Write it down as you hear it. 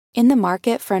In the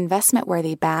market for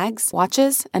investment-worthy bags,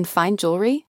 watches, and fine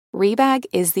jewelry, Rebag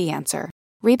is the answer.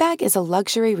 Rebag is a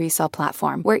luxury resale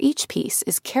platform where each piece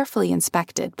is carefully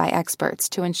inspected by experts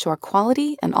to ensure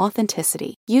quality and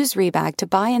authenticity. Use Rebag to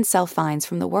buy and sell finds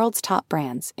from the world's top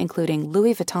brands, including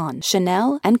Louis Vuitton,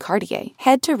 Chanel, and Cartier.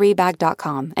 Head to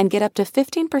Rebag.com and get up to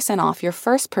 15% off your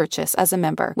first purchase as a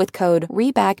member with code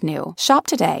REBAGNEW. Shop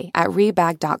today at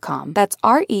Rebag.com. That's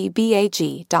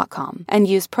REBAG.com. And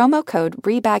use promo code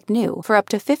REBAGNEW for up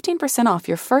to 15% off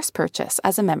your first purchase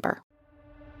as a member.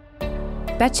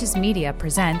 Betches Media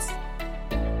presents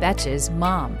Betches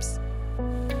Moms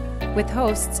with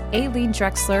hosts Aileen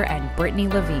Drexler and Brittany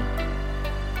Levine.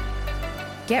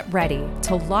 Get ready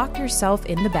to lock yourself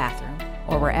in the bathroom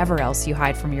or wherever else you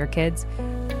hide from your kids,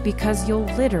 because you'll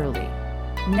literally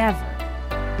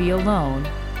never be alone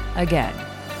again.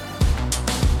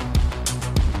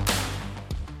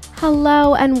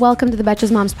 Hello and welcome to the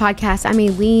Betches Moms podcast. I'm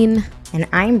Aileen. And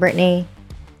I'm Brittany.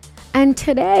 And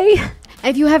today,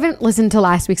 if you haven't listened to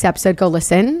last week's episode, go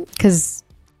listen, because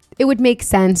it would make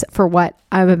sense for what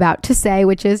I'm about to say,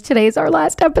 which is today's our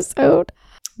last episode.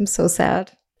 I'm so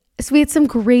sad. So we had some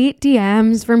great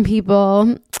DMs from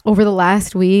people over the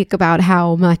last week about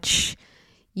how much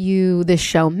this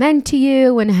show meant to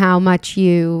you and how much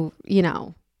you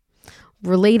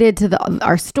related to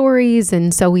our stories.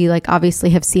 And so we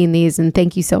obviously have seen these, and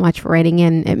thank you so much for writing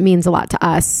in. It means a lot to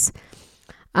us.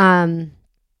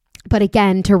 But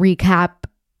again, to recap,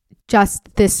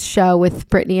 just this show with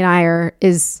Brittany and I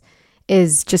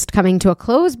is just coming to a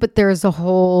close, but there's a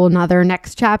whole nother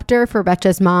next chapter for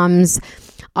Betches Moms.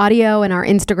 Audio and our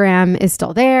Instagram is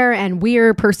still there, and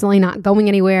we're personally not going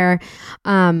anywhere.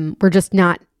 We're just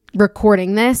not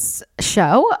recording this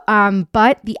show,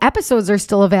 but the episodes are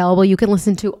still available. You can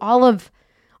listen to all of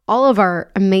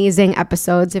our amazing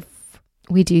episodes, if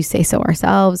we do say so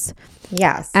ourselves.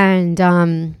 Yes. And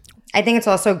I think it's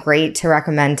also great to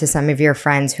recommend to some of your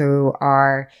friends who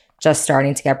are just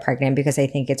starting to get pregnant, because I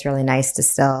think it's really nice to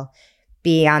still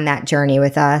be on that journey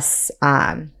with us,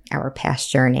 our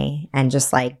past journey, and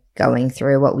just going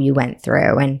through what we went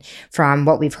through. And from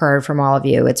what we've heard from all of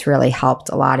you, it's really helped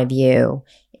a lot of you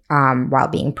while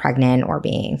being pregnant or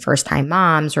being first-time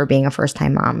moms or being a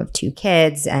first-time mom of 2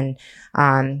 kids. And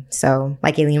so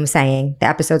like Aileen was saying, the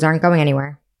episodes aren't going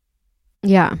anywhere.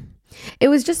 Yeah. It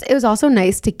was also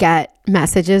nice to get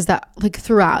messages that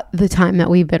throughout the time that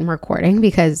we've been recording,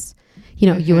 because,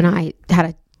 you and I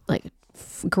had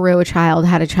grew a child,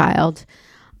 had a child,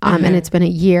 and it's been a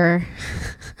year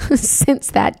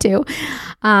since that too.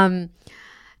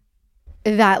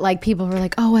 That people were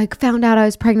like, oh, I found out I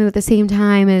was pregnant at the same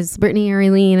time as Brittany or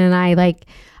Aileen, and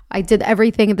I did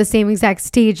everything at the same exact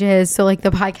stages. So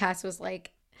the podcast was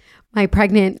my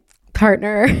pregnant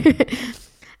partner.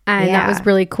 And that was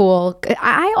really cool.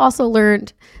 I also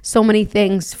learned so many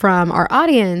things from our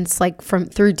audience,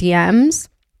 through DMs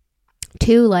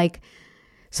too.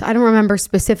 So I don't remember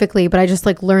specifically, but I just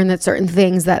learned that certain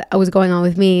things that was going on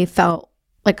with me felt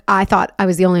I thought I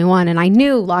was the only one, and I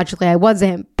knew logically I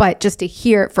wasn't, but just to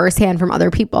hear it firsthand from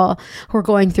other people who are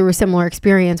going through a similar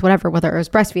experience, whether it was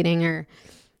breastfeeding or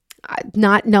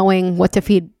not knowing what to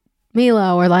feed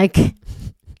Milo, or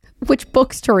which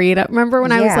books to read. I remember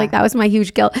when I was that was my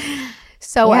huge guilt.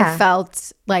 So I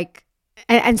felt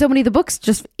and so many of the books,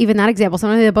 just even that example, so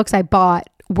many of the books I bought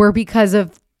were because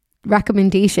of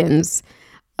recommendations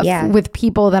with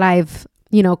people that I've,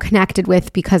 connected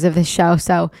with because of this show.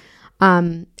 So I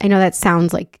know that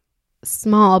sounds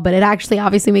small, but it actually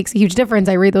obviously makes a huge difference.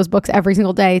 I read those books every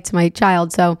single day to my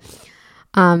child. So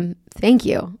thank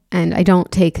you. And I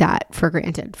don't take that for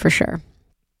granted, for sure.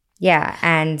 Yeah.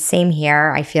 And same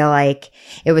here. I feel like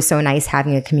it was so nice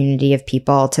having a community of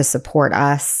people to support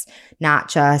us, not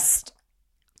just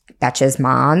Betches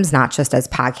Moms, not just as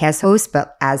podcast hosts,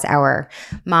 but as our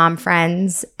mom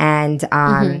friends, and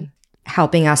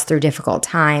helping us through difficult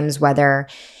times, whether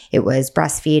it was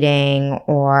breastfeeding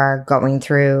or going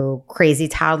through crazy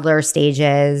toddler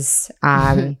stages.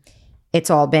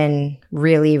 It's all been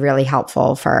really, really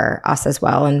helpful for us as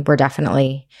well. And we're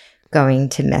definitely going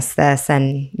to miss this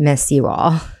and miss you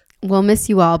all. We'll miss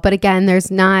you all. But again,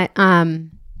 there's not,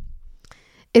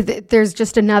 there's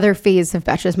just another phase of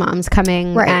Betches Moms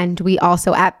coming. Right. And we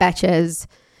also at Betches,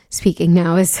 speaking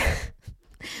now as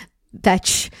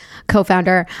Betch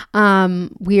co-founder,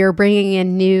 we are bringing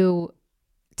in new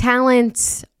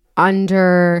talent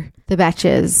under the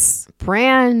Betches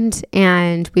brand,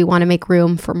 and we want to make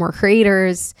room for more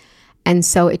creators. And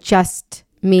so it just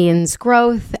means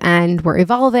growth, and we're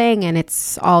evolving, and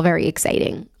it's all very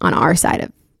exciting on our side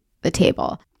of the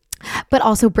table. But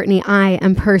also, Brittany, I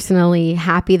am personally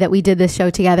happy that we did this show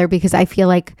together because I feel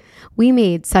like we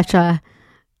made such a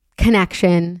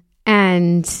connection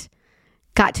and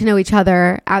got to know each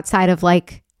other outside of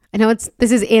like, I know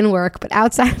this is in work, but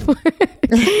outside of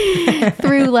work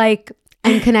through like,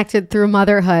 and connected through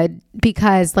motherhood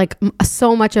because like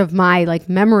so much of my like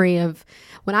memory of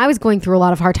when I was going through a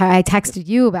lot of hard time, I texted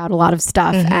you about a lot of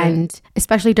stuff and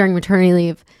especially during maternity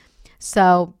leave.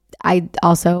 So I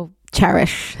also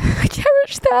cherish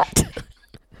that.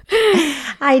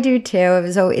 I do too.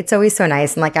 It's always so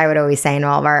nice. And like I would always say in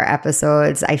all of our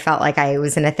episodes, I felt like I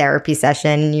was in a therapy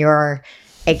session. You're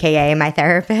AKA my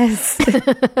therapist.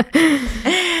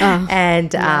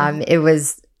 And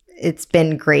it's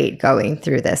been great going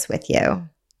through this with you.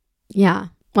 Yeah.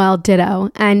 Well, ditto.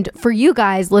 And for you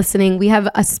guys listening, we have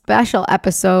a special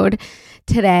episode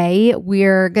today.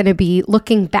 We're going to be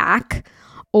looking back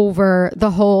over the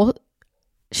whole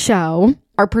show.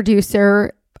 Our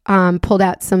producer pulled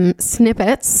out some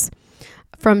snippets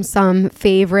from some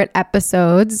favorite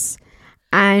episodes.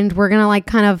 And we're going to like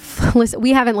kind of listen.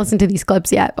 We haven't listened to these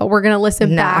clips yet, but we're going to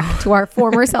listen back to our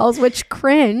former selves, which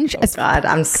cringe. Oh God,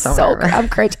 I'm so nervous. I'm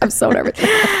cringe. I'm so nervous.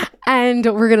 And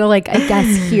we're going to like, I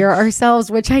guess, hear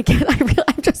ourselves, which I can't.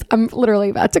 I'm literally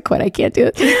about to quit. I can't do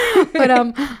it. But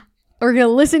we're going to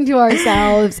listen to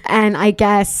ourselves and I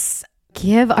guess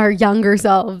give our younger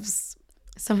selves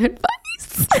some advice.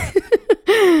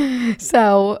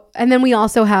 So, and then we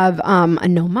also have a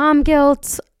no mom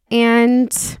guilt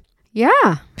and...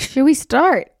 yeah. Should we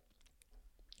start?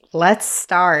 Let's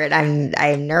start.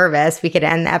 I'm nervous. We could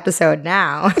end the episode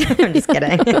now. I'm just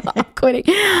kidding. I'm quitting.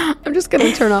 I'm just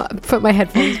going to put my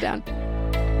headphones down.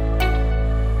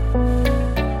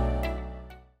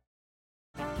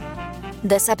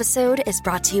 This episode is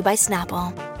brought to you by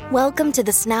Snapple. Welcome to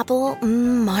the Snapple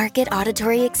Market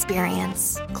Auditory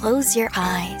Experience. Close your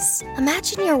eyes.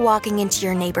 Imagine you're walking into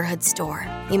your neighborhood store.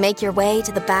 You make your way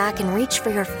to the back and reach for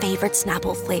your favorite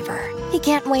Snapple flavor. You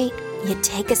can't wait. You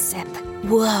take a sip.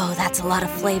 Whoa, that's a lot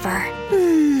of flavor.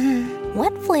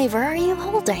 What flavor are you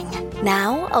holding?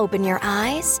 Now open your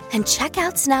eyes and check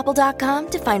out Snapple.com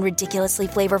to find ridiculously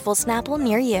flavorful Snapple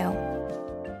near you.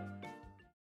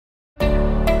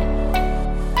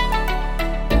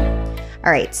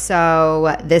 All right,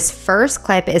 so this first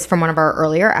clip is from one of our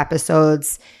earlier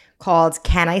episodes called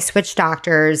Can I Switch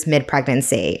Doctors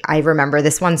Mid-Pregnancy? I remember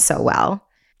this one so well.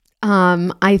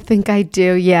 I think I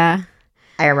do, yeah.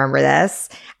 I remember this.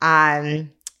 In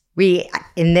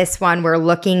this one, we're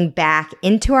looking back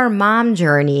into our mom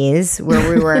journeys where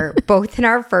we were both in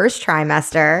our first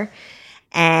trimester.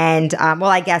 And, well,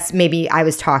 I guess maybe I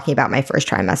was talking about my first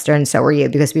trimester and so were you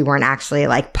because we weren't actually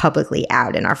like publicly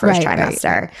out in our first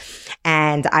trimester. Right.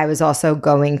 And I was also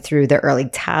going through the early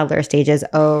toddler stages.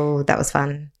 Oh, that was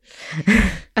fun.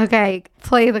 Okay,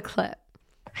 play the clip.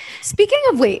 Speaking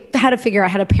of, how to figure out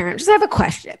how to parent, just have a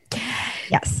question.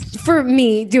 Yes. For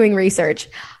me doing research,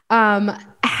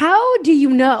 how do you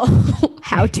know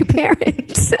how to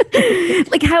parent?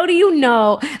 Like, how do you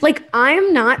know? Like,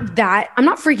 I'm not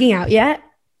freaking out yet,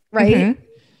 right?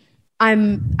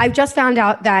 Mm-hmm. I've just found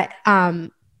out that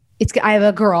I have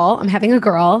a girl. I'm having a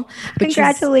girl.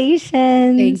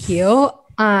 Congratulations. Thank you.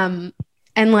 And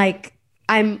like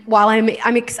I'm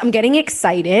getting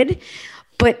excited,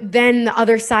 but then the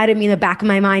other side of me, in the back of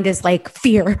my mind is like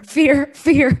fear.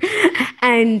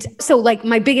 And so like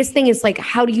my biggest thing is like,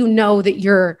 how do you know that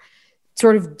you're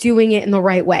sort of doing it in the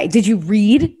right way? Did you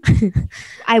read?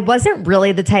 I wasn't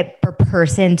really the type of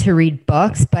person to read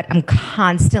books, but I'm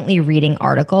constantly reading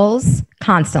articles,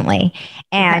 constantly.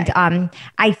 And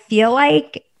I feel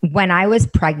like when I was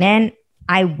pregnant,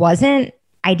 I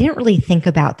didn't really think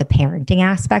about the parenting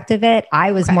aspect of it.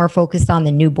 I was more focused on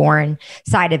the newborn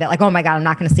side of it. Like, oh my God, I'm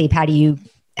not going to sleep. How do you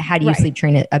sleep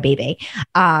train a baby?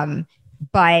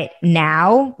 But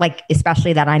now, like,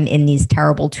 especially that I'm in these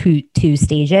terrible two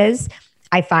stages,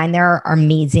 I find there are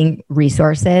amazing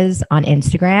resources on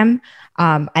Instagram.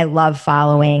 I love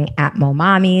following at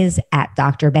Momommies, at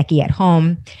Dr. Becky at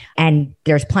Home, and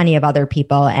there's plenty of other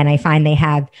people. And I find they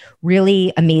have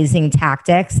really amazing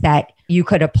tactics that you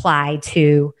could apply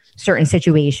to certain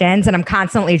situations. And I'm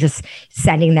constantly just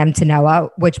sending them to Noah,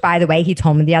 which, by the way, he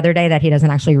told me the other day that he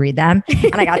doesn't actually read them.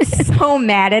 And I got so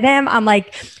mad at him. I'm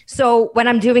like, so when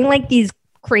I'm doing like these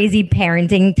crazy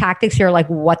parenting tactics, you're like,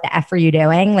 what the F are you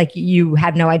doing? Like, you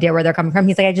have no idea where they're coming from.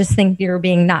 He's like, I just think you're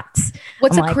being nuts.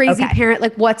 What's a crazy parent?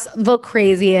 Like, what's the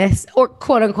craziest or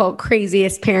quote unquote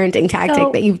craziest parenting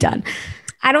tactic that you've done?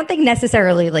 I don't think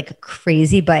necessarily like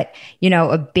crazy, but, you know,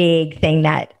 a big thing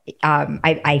that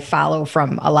I follow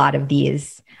from a lot of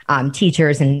these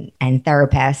teachers and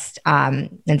therapists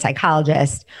and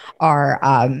psychologists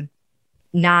are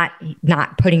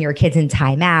not putting your kids in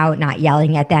timeout, not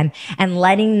yelling at them, and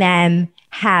letting them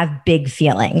have big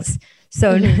feelings.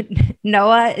 So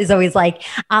Noah is always like,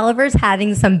 Oliver's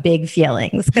having some big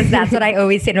feelings, because that's what I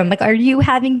always say to him. Like, are you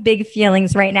having big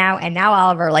feelings right now? And now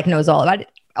Oliver like knows all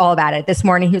about it. This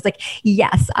morning he was like,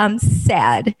 yes, I'm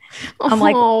sad. I'm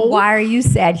like, why are you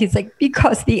sad? He's like,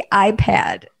 because the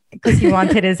iPad. Because he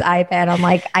wanted his iPad. I'm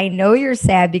like, I know you're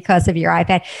sad because of your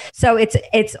iPad. So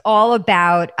it's all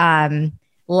about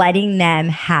letting them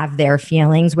have their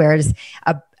feelings, whereas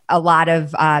a lot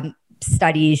of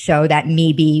studies show that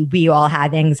maybe we all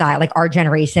have anxiety, like our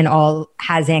generation all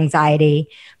has anxiety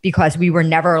because we were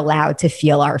never allowed to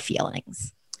feel our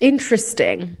feelings.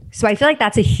 Interesting. So I feel like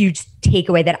that's a huge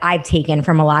takeaway that I've taken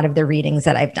from a lot of the readings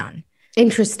that I've done.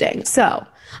 Interesting. So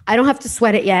I don't have to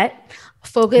sweat it yet.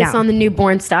 Focus on the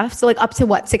newborn stuff. So like up to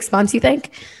what, 6 months, you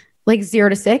think? Like 0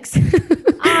 to 6?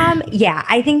 Yeah,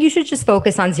 I think you should just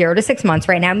focus on 0 to 6 months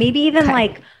right now. Maybe even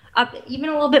like up even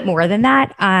a little bit more than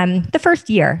that. The first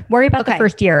year. Worry about the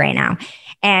first year right now.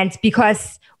 And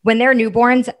because when they're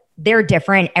newborns, they're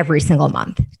different every single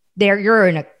month. You're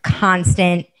in a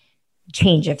constant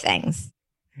change of things.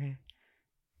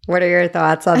 What are your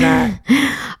thoughts on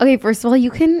that? Okay, first of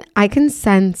all, I can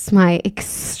sense my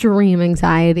extreme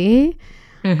anxiety.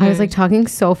 I was like talking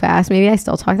so fast. Maybe I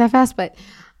still talk that fast, but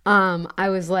I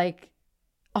was like,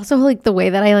 also like the way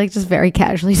that I like just very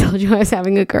casually told you I was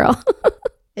having a girl.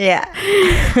 Yeah.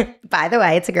 By the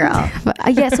way, it's a girl. But,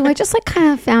 yeah, so I just like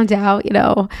kind of found out,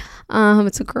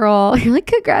 it's a girl. You're like,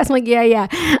 congrats. I'm like, yeah.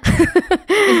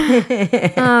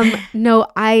 No,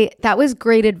 that was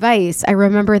great advice. I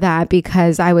remember that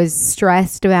because I was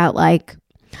stressed about like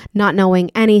not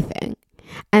knowing anything.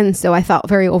 And so I felt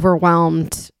very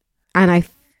overwhelmed and I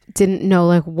didn't know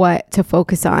like what to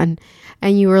focus on.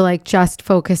 And you were like, just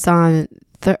focus on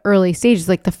the early stages,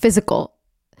 like the physical.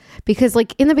 Because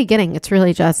like in the beginning, it's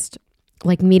really just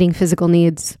like meeting physical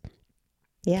needs.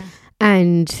 Yeah.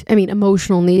 And I mean,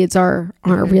 emotional needs are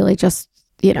really just,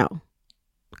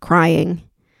 crying.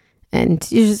 And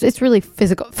it's really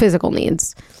physical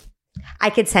needs. I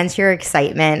could sense your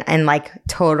excitement and like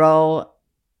total,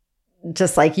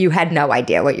 just like you had no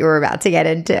idea what you were about to get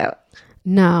into.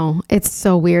 No, it's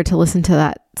so weird to listen to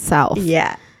that self.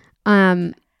 Yeah.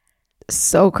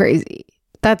 So crazy.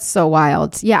 That's so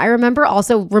wild. Yeah, I remember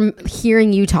also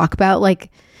hearing you talk about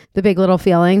like the big little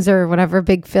feelings or whatever,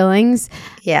 big feelings.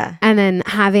 Yeah. And then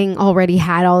having already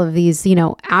had all of these,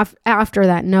 after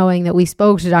that, knowing that we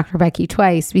spoke to Dr. Becky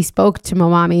twice, we spoke to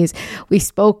Momamis, we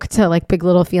spoke to like big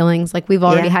little feelings. Like we've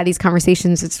already had these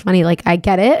conversations. It's funny. Like I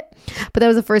get it. But that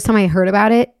was the first time I heard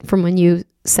about it from when you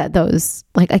said those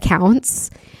like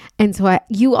accounts. And so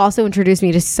you also introduced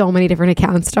me to so many different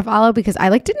accounts to follow because I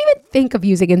like didn't even think of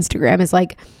using Instagram as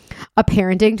like a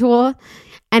parenting tool.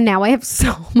 And now I have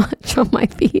so much on my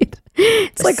feed.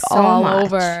 It's like so all much.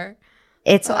 Over.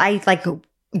 I like,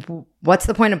 what's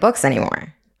the point of books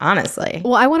anymore? Honestly.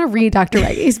 Well, I want to read Dr.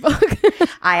 Becky's book.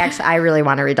 I really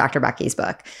want to read Dr. Becky's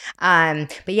book. But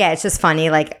yeah, it's just funny.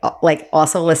 Like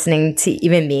also listening to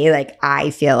even me, like I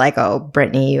feel like, oh,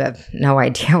 Brittany, you have no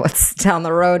idea what's down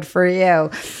the road for you.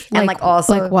 And like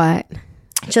also like what?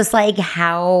 Just like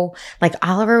how like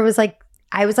Oliver was like,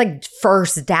 I was like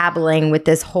first dabbling with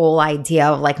this whole idea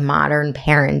of like modern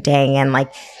parenting and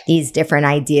like these different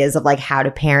ideas of like how to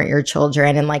parent your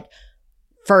children and like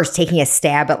first taking a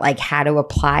stab at like how to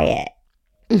apply it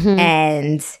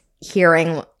and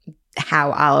hearing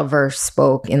how Oliver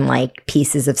spoke in like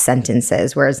pieces of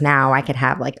sentences, whereas now I could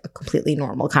have like a completely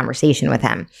normal conversation with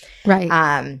him.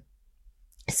 Right.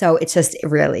 So it's just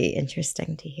really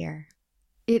interesting to hear.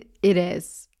 It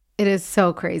is. It is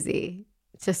so crazy.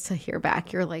 Just to hear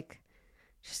back, you're like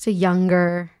just a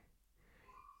younger,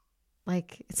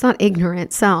 like it's not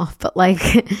ignorant self, but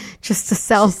like just a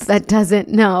self that doesn't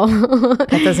know.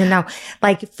 That doesn't know.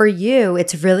 Like for you,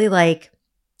 it's really like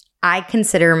I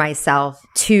consider myself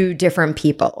 2 different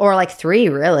people, or like 3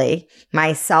 really.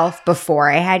 Myself before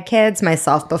I had kids,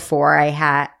 myself before I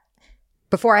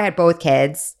had both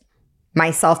kids,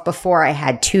 myself before I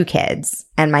had 2 kids,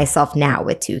 and myself now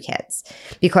with 2 kids,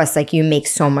 because like you make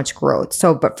so much growth.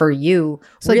 So, but for you,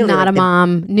 so really, not like a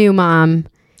mom, new mom,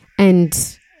 and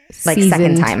like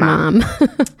second time mom.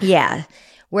 Yeah.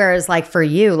 Whereas like for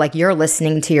you, like you're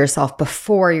listening to yourself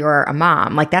before you're a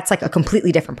mom. Like that's like a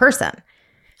completely different person.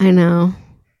 I know.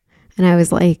 And I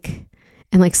was like,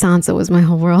 and like Sansa was my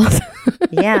whole world.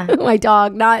 Yeah. My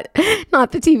dog, not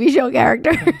the TV show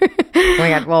character. Oh my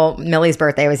God. Well, Millie's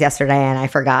birthday was yesterday and I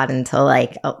forgot until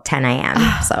like 10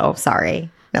 a.m. So sorry.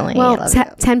 Millie. Well, I love you.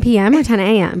 10 p.m. or 10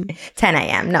 a.m.? 10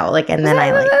 a.m. No, like, and then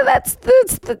I like. That's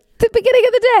the beginning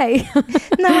of the day.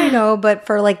 No, I know, but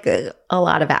for like a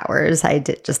lot of hours, I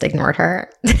just ignored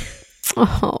her.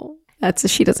 Oh,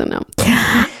 she doesn't know.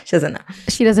 She doesn't know.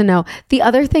 She doesn't know. The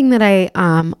other thing that I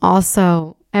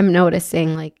also am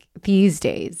noticing like these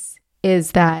days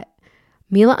is that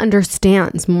Mila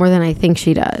understands more than I think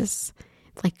she does.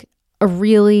 Like,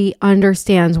 really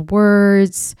understands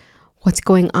words, what's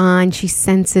going on. She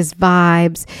senses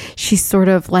vibes. She sort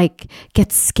of like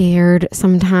gets scared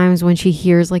sometimes when she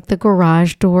hears like the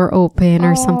garage door open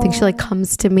or something. She like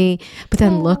comes to me, but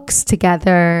then looks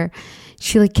together.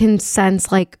 She like can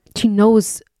sense like she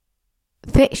knows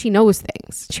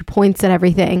things. She points at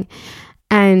everything.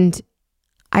 And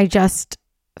I just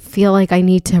feel like I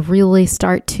need to really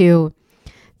start to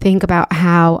think about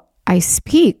how I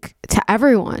speak to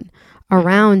everyone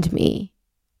around me.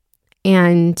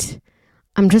 And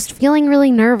I'm just feeling really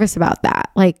nervous about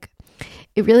that. Like,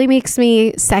 it really makes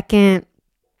me second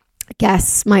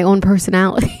guess my own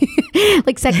personality.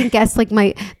 Like second guess like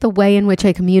the way in which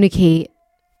I communicate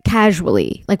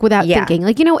casually, like without thinking.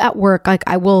 Like, at work, like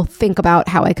I will think about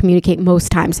how I communicate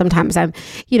most times. Sometimes I'm,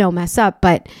 mess up,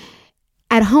 but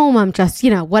at home I'm just,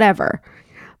 whatever.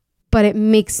 But it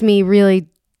makes me really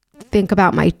think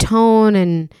about my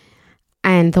tone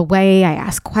and the way I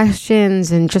ask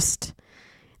questions, and just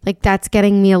like that's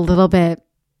getting me a little bit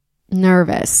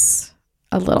nervous,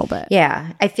 a little bit.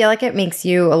 Yeah. I feel like it makes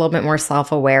you a little bit more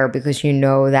self-aware because you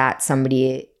know that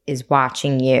somebody is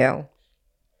watching you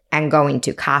and going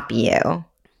to copy you.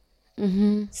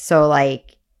 Mm-hmm. So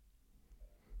like,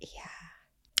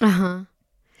 yeah. Uh-huh.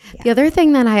 Yeah. The other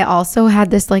thing that I also had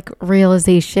this like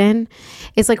realization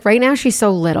is like right now she's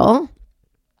so little.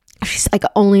 She's like, I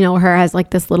only know her as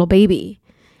like this little baby.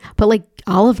 But like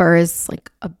Oliver is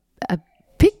like a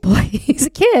big boy. He's a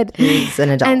kid. He's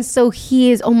an adult. And so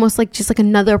he is almost like just like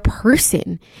another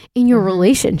person in your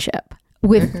relationship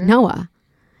with Noah.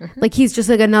 Like he's just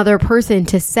like another person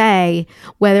to say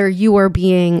whether you are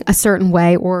being a certain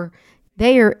way or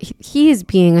he is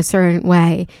being a certain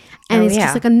way. And it's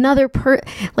just like another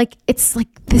like it's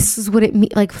like this is what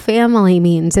it like family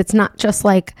means. It's not just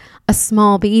like a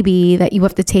small baby that you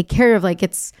have to take care of. Like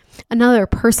it's another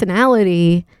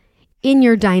personality in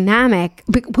your dynamic,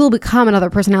 will become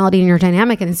another personality in your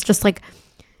dynamic. And it's just like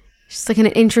an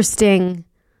interesting,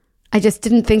 I just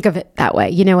didn't think of it that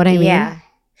way. You know what I mean? Yeah.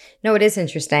 No, it is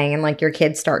interesting. And like your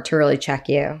kids start to really check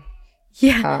you.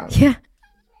 Yeah.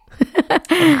 It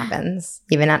happens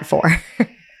even at 4.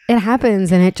 It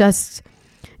happens. And it's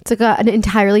like an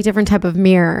entirely different type of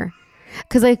mirror.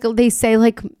 Cause like they say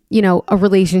like, a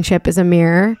relationship is a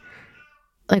mirror,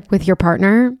 like with your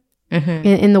partner.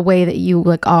 In the way that you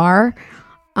like are.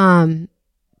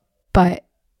 But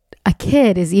a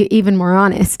kid is even more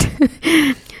honest.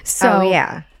 So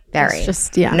very. It's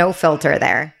just, no filter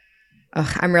there.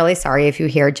 Ugh, I'm really sorry if you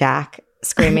hear Jack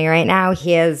screaming right now.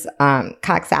 He is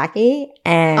Coxsackie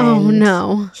and oh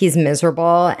no, he's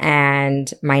miserable and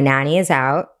my nanny is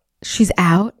out. She's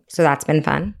out? So that's been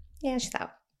fun. Yeah, she's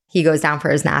out. He goes down for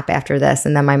his nap after this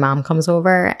and then my mom comes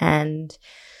over and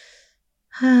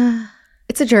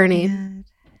it's a journey.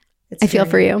 I feel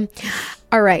for you.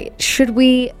 All right. Should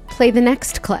we play the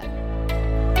next clip?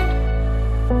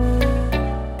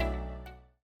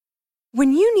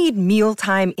 When you need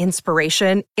mealtime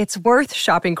inspiration, it's worth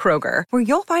shopping Kroger, where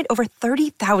you'll find over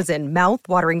 30,000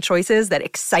 mouth-watering choices that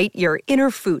excite your inner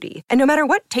foodie. And no matter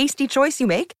what tasty choice you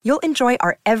make, you'll enjoy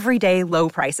our everyday low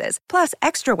prices, plus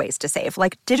extra ways to save,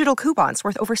 like digital coupons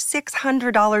worth over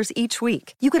 $600 each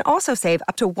week. You can also save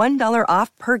up to $1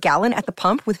 off per gallon at the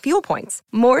pump with fuel points.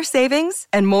 More savings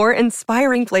and more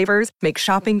inspiring flavors make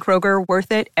shopping Kroger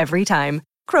worth it every time.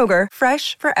 Kroger,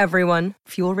 fresh for everyone.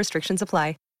 Fuel restrictions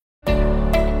apply.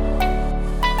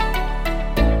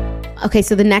 Okay,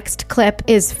 so the next clip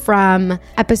is from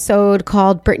episode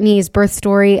called Brittany's Birth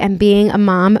Story and Being a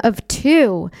Mom of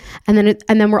 2. And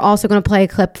then we're also going to play a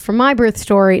clip from my birth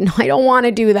story. No, I don't want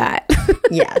to do that.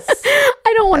 Yes.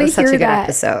 I don't want to hear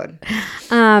that. Such a good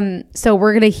episode. So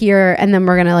we're going to hear and then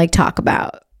we're going to like talk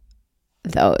about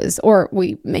those, or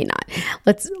we may not.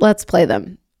 Let's play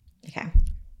them.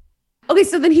 Okay,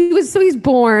 so then he's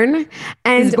born,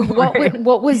 and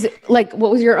what was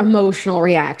your emotional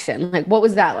reaction? Like, what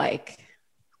was that like?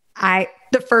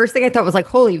 The first thing I thought was like,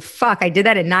 holy fuck, I did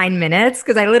that in 9 minutes,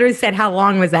 because I literally said, how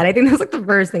long was that? I think that was like the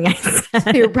first thing I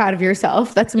said. You're proud of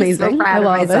yourself. That's amazing. So proud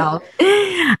of myself.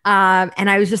 And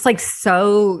I was just like,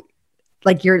 so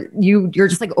like you're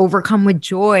just like overcome with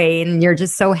joy, and you're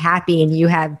just so happy, and you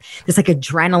have this like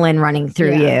adrenaline running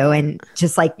through you, and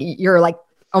just like you're like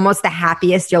almost the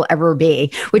happiest you'll ever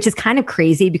be, which is kind of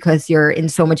crazy because you're in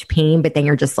so much pain, but then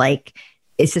you're just like,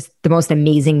 it's just the most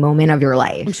amazing moment of your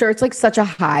life. I'm sure it's like such a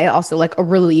high, also like a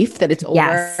relief that it's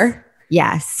over.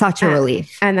 Yes, such a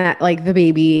relief. And that like the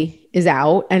baby is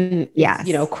out and yes,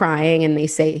 you know, crying and they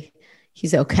say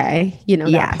he's okay. You know,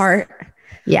 that part.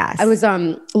 Yes. I was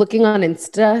looking on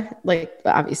Insta, like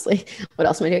obviously, what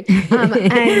else am I doing?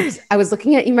 And I was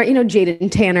looking at, you know,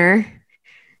 Jaden Tanner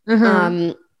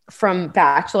from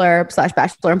Bachelor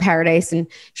in Paradise. And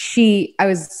I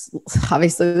was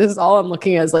obviously, this is all I'm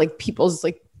looking at is like people's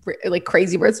like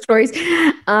crazy birth stories,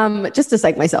 just to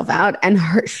psych myself out. And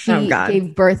she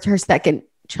gave birth to her second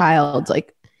child,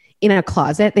 like in a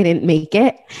closet. They didn't make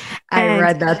it. And I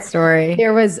read that story.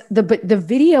 There was the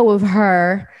video of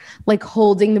her like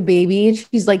holding the baby and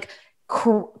she's like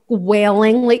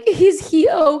wailing, like, is he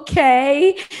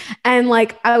okay? And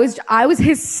like, I was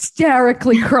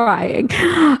hysterically crying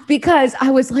because I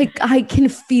was like, I can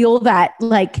feel that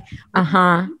like,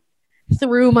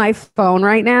 through my phone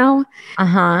right now.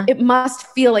 It must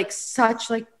feel like such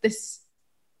like this,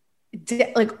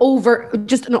 like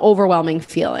just an overwhelming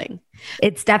feeling.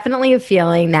 It's definitely a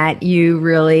feeling that you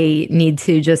really need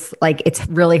to just like, it's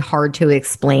really hard to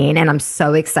explain. And I'm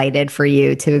so excited for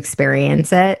you to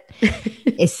experience it.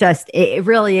 It's just, it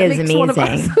really is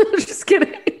amazing. I'm just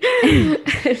kidding.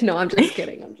 No, I'm just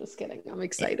kidding. I'm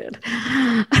excited.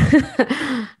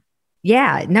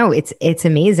 Yeah, no, it's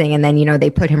amazing. And then, you know,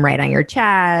 they put him right on your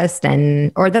chest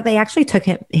or that they actually took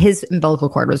his umbilical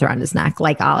cord was around his neck,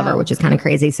 like Oliver, which is kind of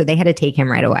crazy. So they had to take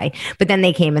him right away. But then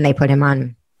they came and they put him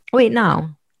on. Wait, no.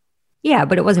 Yeah,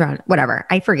 but it was around, whatever.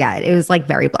 I forget. It was like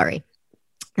very blurry.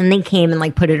 And they came and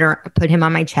like put him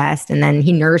on my chest and then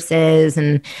he nurses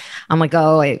and I'm like,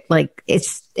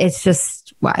 it's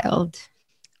just wild.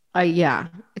 Yeah,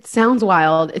 it sounds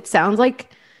wild. It sounds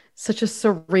like such a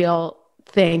surreal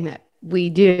thing that we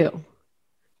do.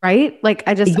 Right? Like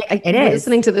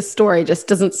listening to this story just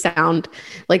doesn't sound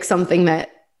like something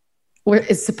that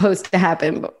is supposed to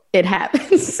happen, but it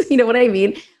happens. You know what I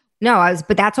mean? No,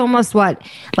 but that's almost what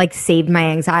like saved my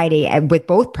anxiety with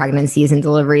both pregnancies and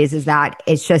deliveries is that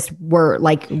it's just, we're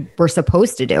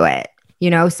supposed to do it, you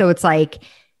know? So it's like,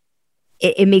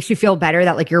 it makes you feel better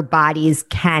that like your bodies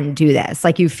can do this.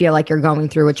 Like you feel like you're going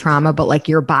through a trauma, but like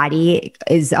your body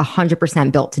is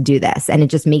 100% built to do this. And it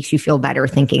just makes you feel better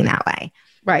thinking that way.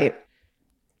 Right.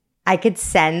 I could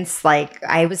sense like,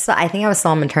 I think I was still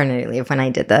on maternity leave when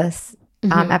I did this.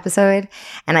 Episode,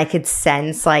 and I could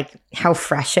sense like how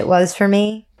fresh it was for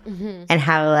me and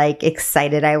how like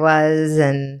excited I was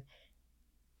and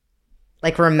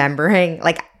like remembering,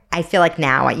 like I feel like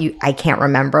now I can't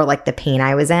remember like the pain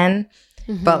I was in,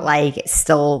 but like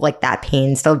still like that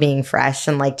pain still being fresh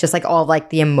and like just like all like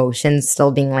the emotions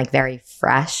still being like very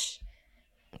fresh.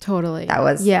 Totally.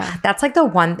 That's like the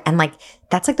one, and like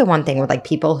that's like the one thing with like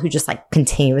people who just like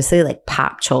continuously like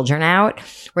pop children out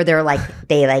where they're like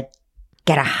they like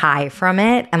get a high from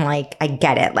it. And like, I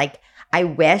get it. Like, I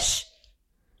wish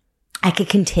I could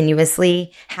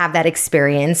continuously have that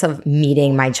experience of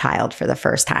meeting my child for the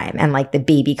first time and like the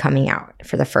baby coming out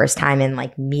for the first time and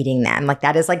like meeting them. Like,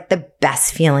 that is like the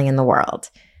best feeling in the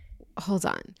world. Hold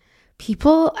on.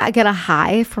 People get a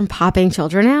high from popping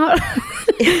children out?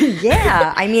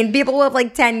 Yeah. I mean, people with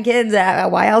like 10 kids,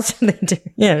 why else should they do?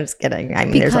 Yeah, I'm just kidding. I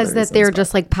mean, because that they're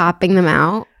just like popping them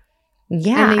out?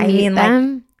 Yeah. I mean,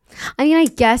 them? Like, I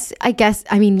guess,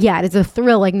 yeah, it's a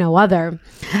thrill like no other,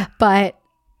 but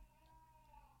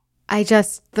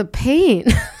the pain.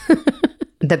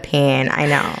 The pain, I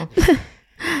know.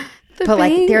 But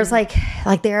like, there's like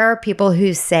there are people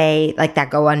who say like that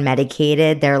go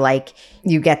unmedicated. They're like,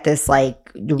 you get this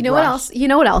like, you know what else? You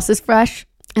know what else is fresh?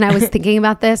 And I was thinking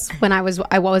about this when I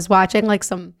was watching like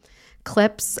some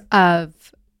clips of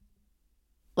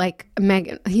like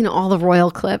Megan, you know, all the royal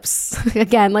clips.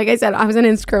 Again, like I said, I was on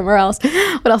Instagram or else.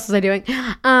 What else was I doing?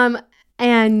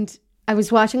 And I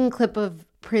was watching a clip of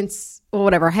Prince or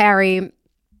whatever, Harry,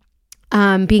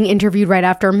 being interviewed right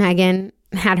after Meghan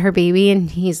had her baby.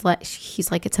 And he's like,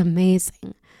 it's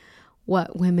amazing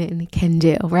what women can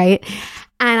do. Right.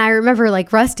 And I remember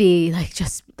like Rusty, like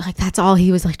just like, that's all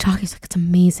he was like talking. He's like, it's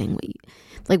amazing what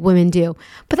like women do,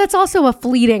 but that's also a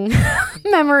fleeting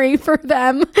memory for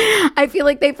them. I feel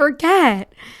like they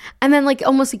forget, and then like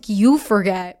almost like you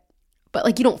forget, but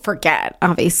like you don't forget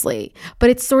obviously, but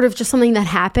it's sort of just something that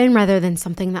happened rather than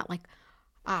something that like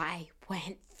I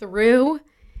went through,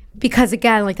 because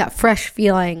again, like that fresh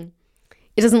feeling,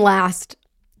 it doesn't last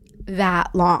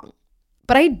that long.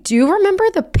 But I do remember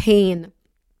the pain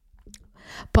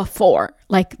before,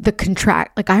 like the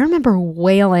contract, like I remember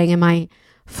wailing in my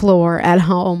floor at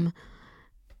home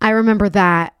I remember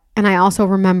that. And I also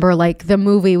remember like the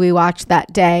movie we watched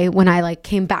that day when I like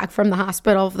came back from the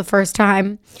hospital for the first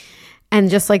time and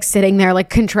just like sitting there like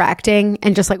contracting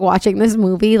and just like watching this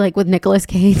movie like with Nicolas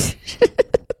Cage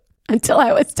until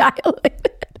I was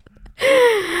dilated.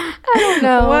 I don't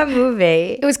know. What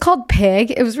movie? It was called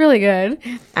Pig. It was really good.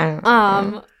 I don't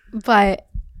know. But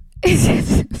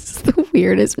it's the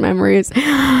weirdest memories.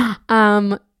 Yeah.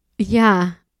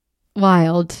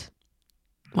 Wild.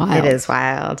 It is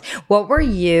wild. What were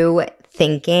you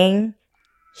thinking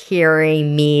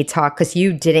hearing me talk? Because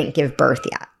you didn't give birth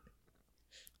yet.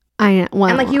 And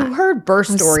like you heard birth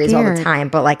stories all the time,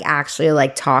 but like actually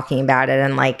like talking about it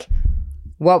and like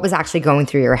what was actually going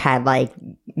through your head like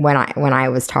when I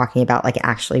was talking about like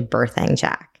actually birthing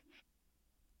Jack?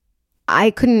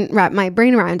 I couldn't wrap my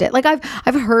brain around it. Like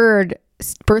I've heard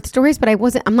birth stories, but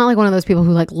I'm not like one of those people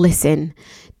who like listen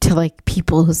to like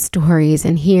people's stories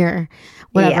and hear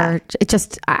whatever. Yeah. It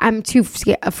just, I'm too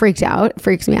freaked out. It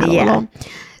freaks me out a little.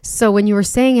 So when you were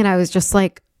saying it, I was just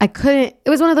like, it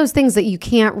was one of those things that you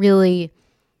can't really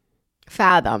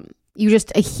fathom.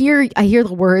 I hear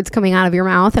the words coming out of your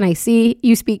mouth and I see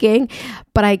you speaking,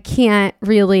 but I can't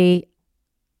really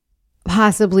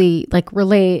possibly like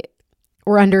relate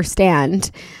or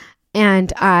understand.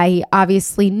 And I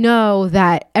obviously know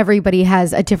that everybody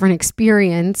has a different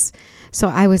experience. So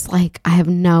I was like, I have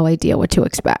no idea what to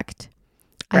expect.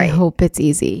 Right. I hope it's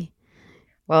easy.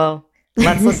 Well,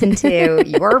 let's listen to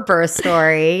your birth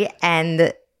story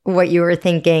and what you were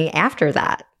thinking after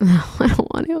that. I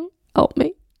don't want to. Help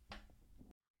me.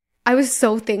 I was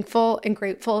so thankful and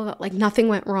grateful that like nothing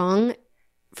went wrong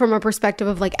from a perspective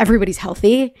of like everybody's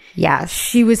healthy. Yes.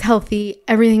 She was healthy.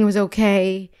 Everything was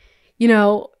okay. You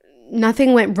know,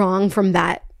 nothing went wrong from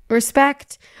that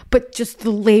respect, but just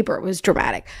the labor was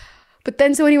dramatic. But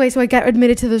then, so I got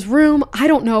admitted to this room. I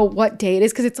don't know what day it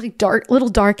is because it's like little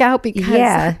dark out because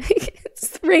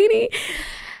it's rainy.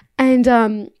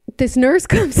 And this nurse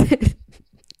comes in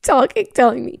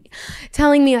telling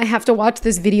me I have to watch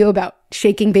this video about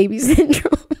shaking baby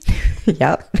syndrome.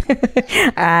 Yep.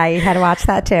 I had to watch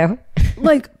that too.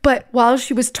 Like, but while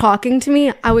she was talking to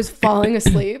me, I was falling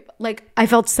asleep. Like, I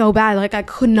felt so bad. Like, I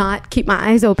could not keep my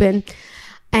eyes open.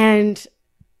 And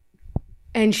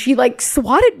she like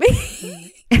swatted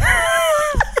me.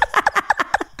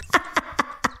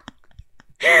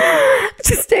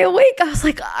 To stay awake. I was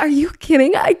like, are you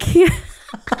kidding? I can't.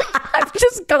 I've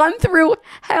just gone through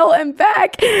hell and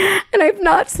back and I've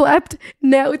not slept.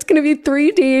 Now it's going to be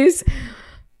 3 days.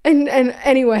 And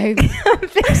anyway,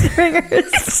 fixed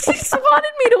fingers. She just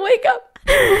wanted me to wake up.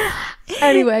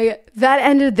 Anyway, that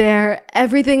ended there.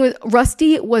 Everything was,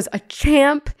 Rusty was a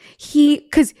champ.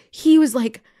 Because he was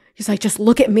like, he's like, just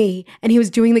look at me. And he was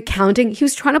doing the counting. He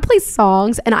was trying to play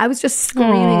songs. And I was just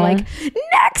screaming like,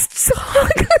 next song,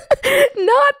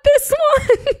 not this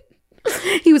one.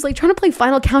 He was like trying to play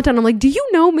Final Countdown. I'm like, do you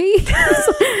know me? You're trying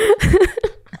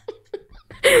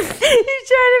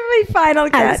to play Final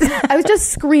Countdown. I was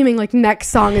just screaming like next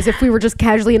song as if we were just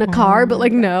casually in a car, but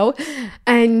like no.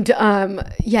 And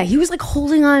he was like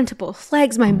holding on to both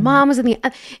legs. My mom was in the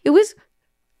it was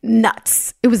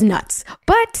nuts. It was nuts.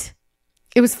 But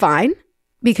it was fine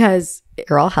because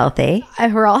you're all healthy.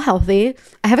 We're all healthy.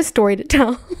 I have a story to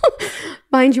tell.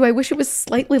 Mind you, I wish it was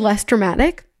slightly less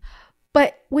dramatic.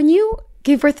 But when you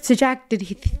gave birth to Jack, did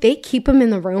they keep him in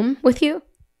the room with you?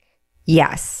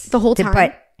 Yes. The whole time?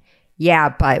 But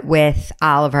with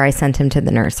Oliver, I sent him to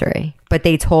the nursery. But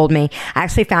they told me, I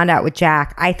actually found out with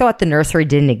Jack, I thought the nursery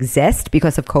didn't exist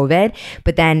because of COVID.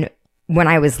 But then when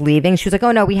I was leaving, she was like,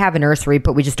 oh no, we have a nursery,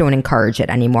 but we just don't encourage it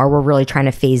anymore. We're really trying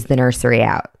to phase the nursery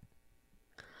out.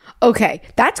 Okay,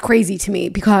 that's crazy to me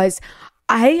because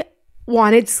I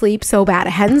wanted sleep so bad. I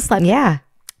hadn't slept. Yeah.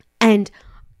 And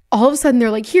all of a sudden they're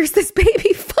like, here's this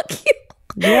baby, fuck you.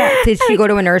 Yeah. Did she go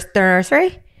to the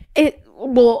nursery?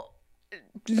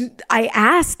 I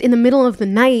asked in the middle of the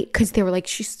night because they were like,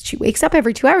 she wakes up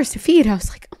every 2 hours to feed. I was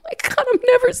like, oh my God, I'm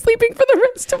never sleeping for the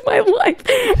rest of my life.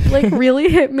 Like really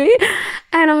hit me.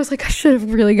 And I was like, I should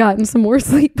have really gotten some more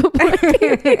sleep before I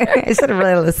came here. I should have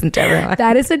really listened to everyone.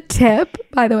 That is a tip,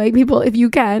 by the way, people, if you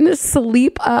can,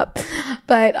 sleep up.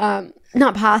 But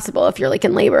not possible if you're like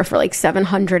in labor for like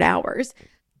 700 hours.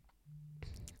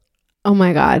 Oh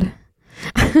my God.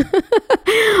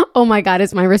 Oh my God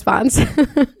is my response.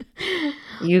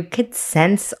 You could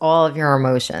sense all of your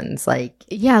emotions. I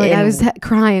was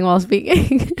crying while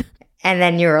speaking. And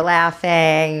then you were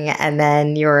laughing. And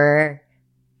then there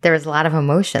was a lot of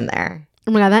emotion there.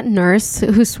 Oh my God, that nurse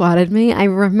who swatted me. I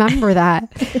remember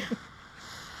that.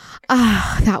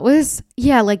 That was,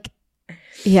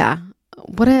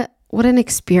 what what an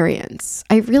experience.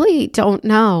 I really don't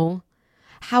know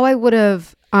how I would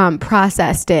have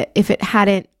processed it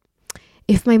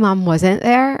if my mom wasn't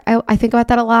there. I think about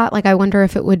that a lot. Like, I wonder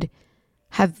if it would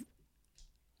have,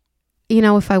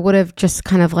 if I would have just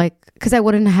kind of like, because I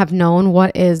wouldn't have known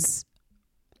what is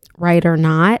right or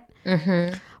not.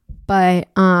 Mm-hmm. But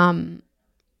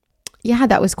yeah,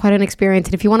 that was quite an experience.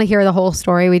 And if you want to hear the whole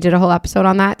story, we did a whole episode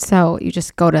on that. So you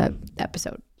just go to the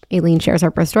episode. Aileen shares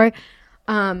her birth story.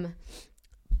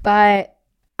 But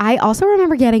I also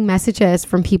remember getting messages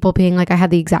from people being like, I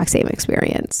had the exact same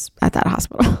experience at that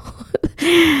hospital.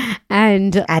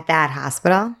 And at that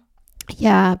hospital?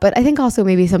 Yeah, but I think also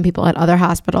maybe some people at other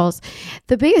hospitals.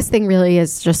 The biggest thing really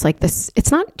is just like this.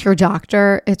 It's not your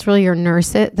doctor. It's really your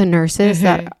the nurses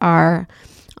that are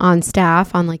on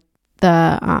staff on like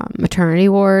the maternity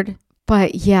ward.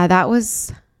 But yeah, that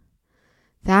was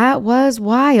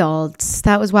wild.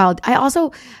 That was wild. I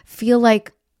also feel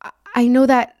like I know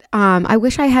that I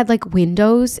wish I had like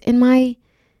windows in my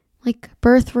like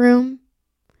birth room.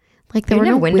 Like there were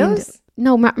no windows.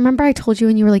 No, remember I told you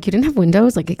and you were like, you didn't have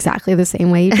windows, like exactly the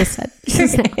same way you just said.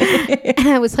 And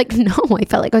I was like, no, I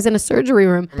felt like I was in a surgery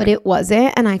room, but it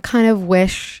wasn't. And I kind of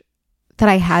wish that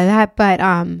I had that, but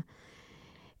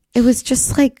it was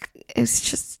just like, it's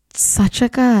just like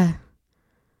a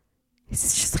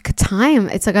time.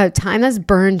 It's like a time that's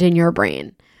burned in your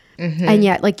brain. Mm-hmm. And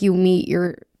yet like you meet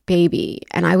your baby,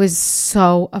 and I was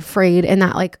so afraid in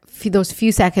that like those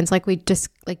few seconds, like we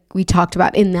talked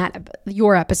about in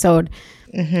your episode,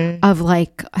 of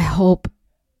like, I hope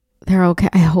they're okay.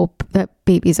 I hope the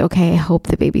baby's okay. I hope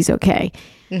the baby's okay.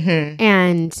 Mm-hmm.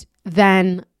 And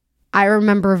then I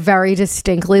remember very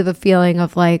distinctly the feeling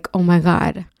of like, oh my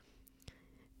God,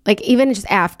 like even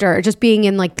just after just being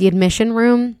in like the admission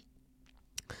room,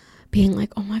 being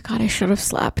like, oh my God, I should have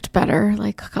slept better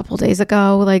like a couple days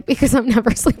ago, like because I'm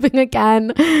never sleeping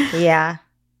again. Yeah.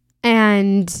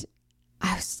 And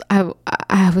I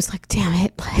was like, damn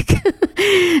it, like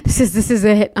this is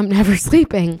it. I'm never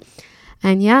sleeping.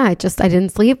 And yeah, I didn't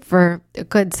sleep for a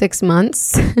good 6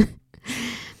 months.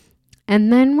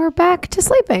 And then we're back to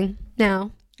sleeping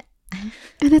now.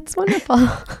 And it's wonderful.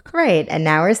 Right. And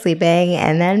now we're sleeping,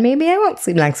 and then maybe I won't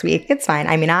sleep next week. It's fine.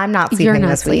 I mean, I'm not sleeping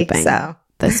this week, so.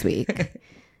 This week.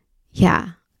 Yeah.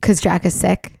 Because Jack is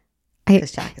sick.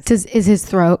 Is his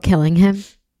throat killing him?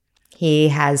 He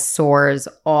has sores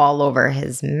all over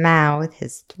his mouth,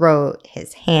 his throat,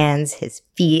 his hands, his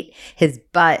feet, his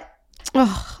butt.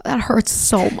 Oh, that hurts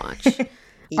so much.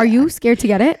 Yeah. Are you scared to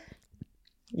get it?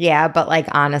 Yeah, but like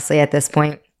honestly, at this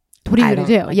point, what are you going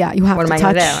to do? Yeah, you have to touch. What am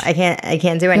I going to do? I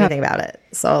can't do anything about it.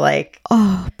 So like,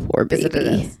 oh, poor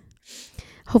baby.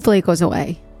 Hopefully it goes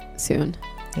away soon.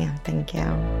 Yeah, thank you.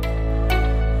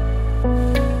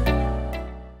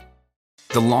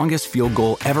 The longest field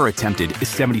goal ever attempted is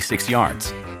 76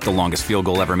 yards. The longest field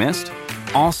goal ever missed?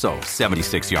 Also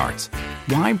 76 yards.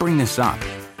 Why bring this up?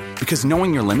 Because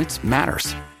knowing your limits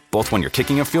matters, both when you're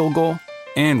kicking a field goal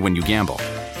and when you gamble.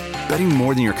 Betting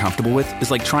more than you're comfortable with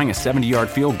is like trying a 70-yard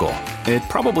field goal. It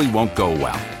probably won't go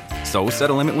well. So set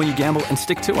a limit when you gamble and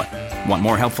stick to it. Want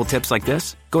more helpful tips like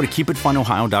this? Go to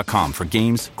keepitfunohio.com for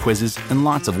games, quizzes, and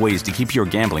lots of ways to keep your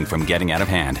gambling from getting out of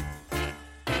hand.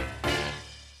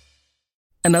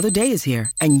 Another day is here,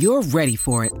 and you're ready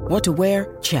for it. What to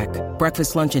wear? Check.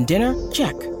 Breakfast, lunch, and dinner?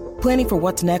 Check. Planning for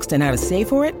what's next and how to save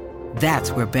for it?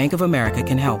 That's where Bank of America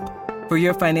can help. For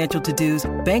your financial to-dos,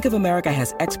 Bank of America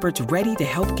has experts ready to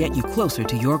help get you closer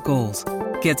to your goals.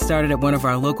 Get started at one of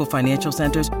our local financial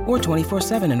centers or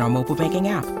 24/7 in our mobile banking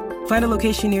app. Find a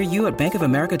location near you at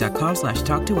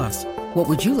bankofamerica.com/talktous. What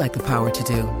would you like the power to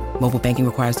do? Mobile banking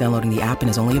requires downloading the app and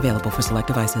is only available for select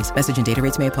devices. Message and data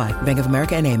rates may apply. Bank of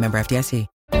America NA, member FDIC.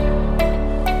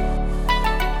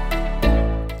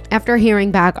 After hearing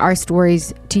back our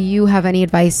stories, do you have any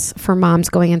advice for moms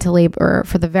going into labor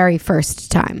for the very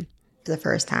first time? For the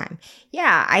first time.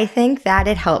 Yeah, I think that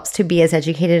it helps to be as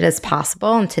educated as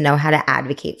possible and to know how to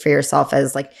advocate for yourself,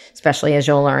 as like, especially as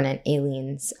you'll learn in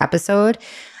Aileen's episode.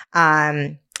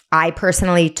 I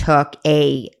personally took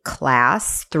a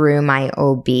class through my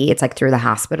OB. It's like through the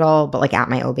hospital, but like at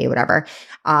my OB, whatever.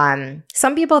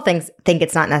 Some people think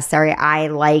it's not necessary. I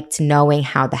liked knowing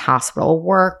how the hospital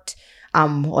worked,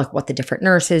 like what the different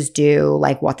nurses do,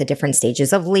 like what the different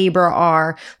stages of labor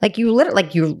are. Like you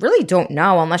really don't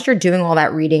know unless you're doing all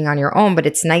that reading on your own. But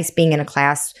it's nice being in a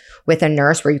class with a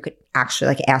nurse where you could actually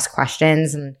like ask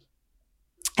questions and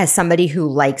as somebody who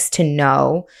likes to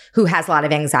know, who has a lot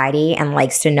of anxiety and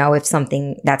likes to know if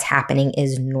something that's happening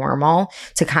is normal,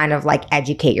 to kind of like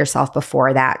educate yourself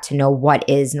before that, to know what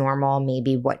is normal,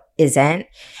 maybe what isn't,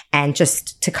 and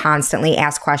just to constantly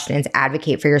ask questions,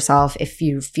 advocate for yourself. If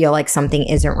you feel like something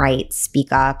isn't right,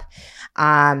 speak up,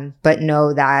 but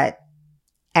know that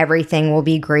everything will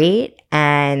be great.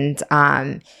 And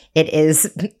it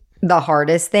is the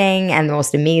hardest thing and the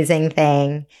most amazing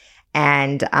thing.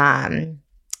 And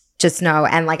just know,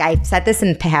 and like I've said this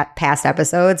in past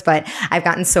episodes, but I've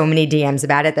gotten so many DMs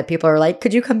about it that people are like,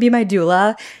 could you come be my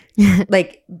doula?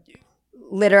 Like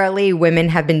literally women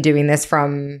have been doing this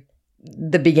from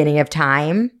the beginning of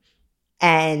time,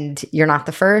 and you're not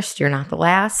the first, you're not the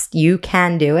last. You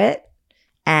can do it,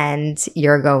 and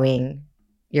you're going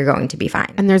to be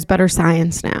fine. And there's better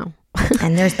science now.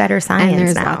 And there's better science and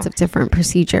there's now. lots of different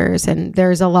procedures, and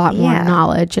there's a lot more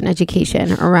knowledge and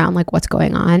education around like what's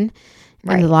going on.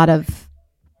 Right. And a lot of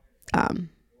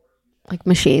like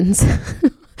machines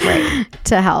right.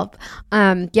 to help.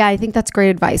 Yeah, I think that's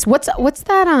great advice. What's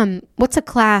a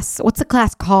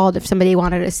class called if somebody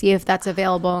wanted to see if that's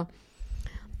available?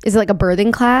 Is it like a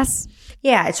birthing class?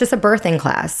 Yeah, it's just a birthing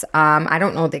class. I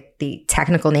don't know the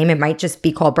technical name. It might just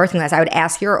be called birthing class. I would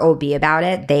ask your OB about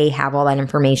it. They have all that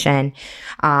information.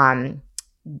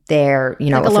 They're,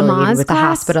 like affiliated with class? the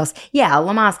hospitals. Yeah, a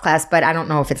Lamaze class, but I don't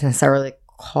know if it's necessarily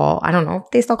I don't know if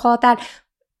they still call it that,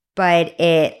 but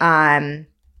it in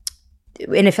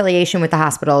affiliation with the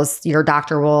hospitals, your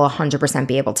doctor will 100%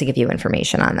 be able to give you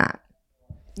information on that.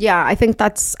 Yeah, I think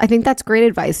that's great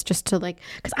advice, just to like,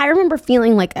 because I remember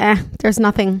feeling like, there's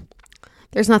nothing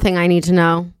I need to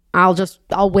know.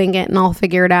 I'll wing it and I'll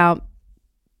figure it out.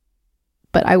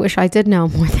 But I wish I did know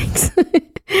more things.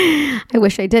 I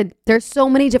wish I did. There's so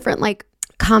many different like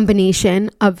combination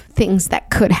of things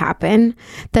that could happen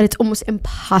that it's almost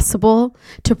impossible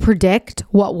to predict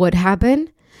what would happen.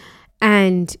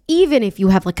 And even if you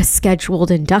have like a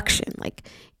scheduled induction, like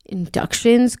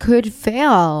inductions could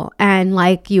fail, and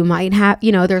like you might have,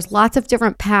 there's lots of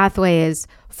different pathways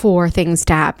for things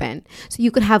to happen. So you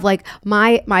could have like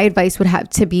my advice would have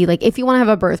to be like, if you want to have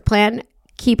a birth plan,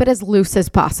 keep it as loose as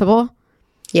possible.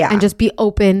 Yeah. And just be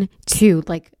open to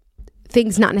like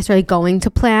things not necessarily going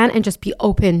to plan, and just be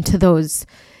open to those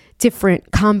different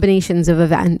combinations of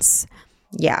events.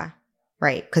 Yeah,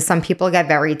 right. Because some people get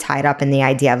very tied up in the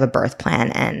idea of a birth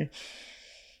plan, and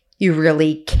you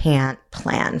really can't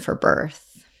plan for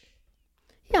birth.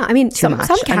 Yeah, I mean, some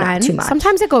can. Too much.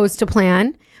 Sometimes it goes to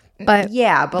plan, but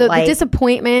yeah, but the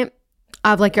disappointment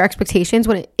of like your expectations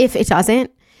if it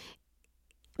doesn't,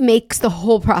 makes the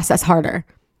whole process harder.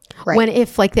 Right. When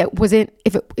if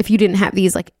you didn't have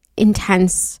these like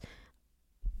intense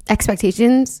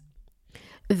expectations,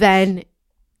 then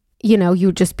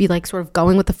you'd just be like sort of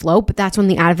going with the flow. But that's when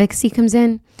the advocacy comes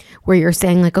in, where you're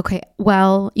saying like, okay,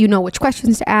 well, which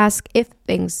questions to ask if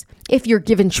you're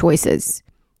given choices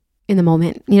in the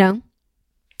moment,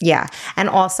 Yeah. And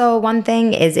also one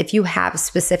thing is, if you have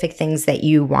specific things that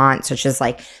you want, such as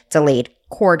like delayed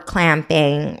cord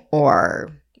clamping,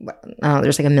 or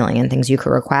there's like a million things you could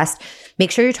request,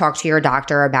 make sure you talk to your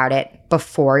doctor about it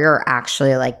before you're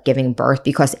actually like giving birth,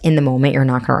 because in the moment you're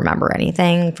not going to remember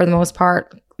anything for the most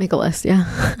part. Make a list, yeah.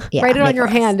 Write it on your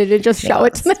hand and just show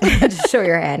it to me. Just show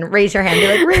your hand. Raise your hand. Be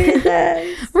like, read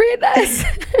this. Read this.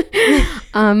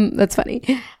 That's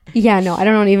funny. Yeah, no, I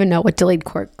don't even know what delayed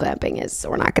cord clamping is, so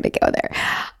we're not going to go there.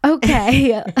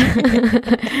 Okay.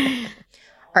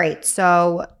 All right.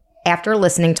 So after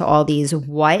listening to all these,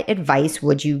 what advice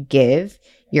would you give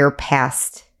your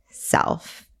past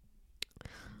self?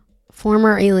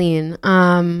 Former Aileen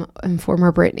and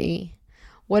former Brittany.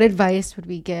 What advice would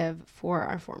we give for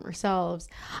our former selves?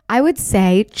 I would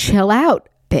say chill out,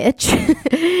 bitch.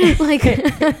 Like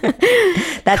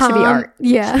that should be art.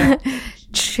 Yeah.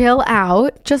 Chill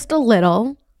out just a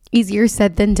little. Easier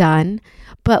said than done.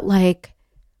 But like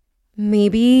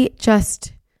maybe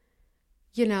just,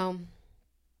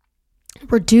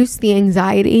 reduce the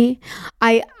anxiety.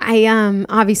 I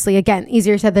obviously, again,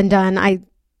 easier said than done. I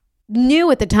knew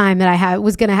at the time that I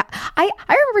was going to I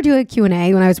remember doing a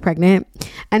Q&A when I was pregnant,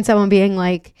 and someone being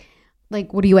like,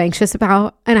 what are you anxious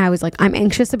about? And I was like, I'm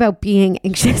anxious about being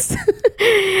anxious.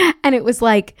 And it was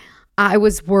like, I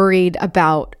was worried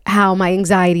about how my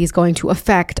anxiety is going to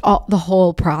affect the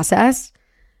whole process.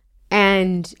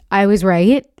 And I was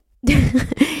right.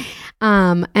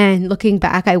 And looking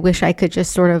back, I wish I could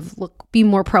just sort of be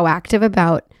more proactive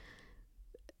about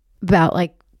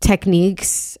like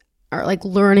techniques, or like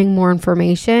learning more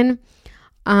information.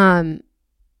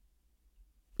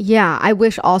 Yeah, I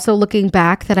wish also, looking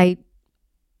back, that I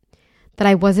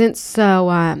wasn't so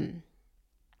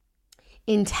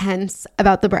intense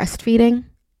about the breastfeeding.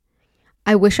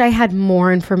 I wish I had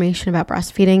more information about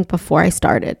breastfeeding before I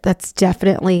started. That's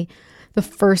definitely the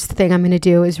first thing I'm going to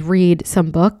do is read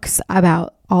some books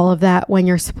about all of that, when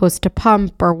you're supposed to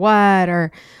pump or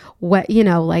what,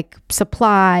 like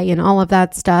supply and all of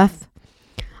that stuff.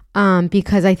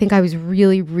 Because I think I was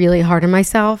really, really hard on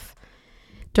myself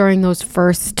during those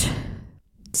first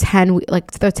 10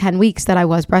 weeks that I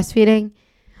was breastfeeding.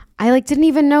 I didn't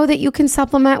even know that you can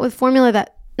supplement with formula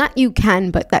that, not you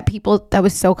can, but that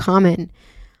was so common.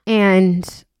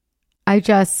 And I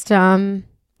just, I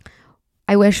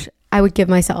wish I would give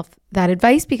myself that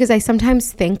advice, because I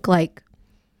sometimes think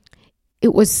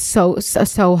it was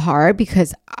so hard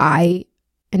because and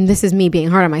this is me being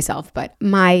hard on myself, but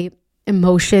my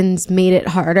emotions made it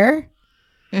harder.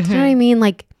 Mm-hmm. Do you know what I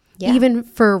mean? Even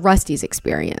for Rusty's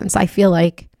experience, I feel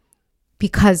like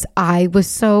because I was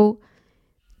so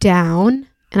down,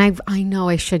 and I know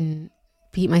I shouldn't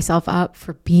beat myself up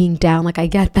for being down. I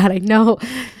get that, I know,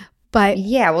 but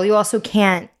yeah, well, you also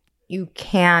can't,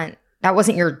 that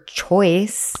wasn't your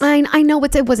choice. I know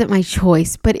it wasn't my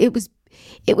choice, but it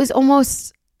was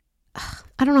almost,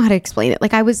 I don't know how to explain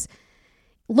it. I was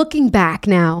looking back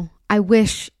now, I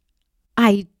wish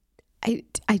I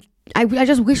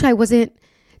just wish I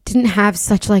didn't have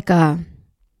such a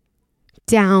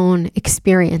down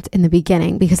experience in the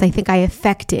beginning, because I think I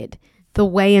affected the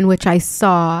way in which I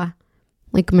saw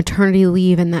maternity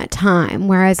leave in that time.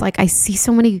 Whereas I see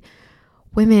so many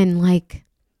women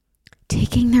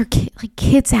taking their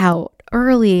kids out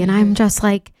early, and I'm just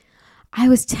I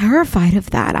was terrified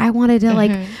of that. I wanted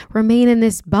to remain in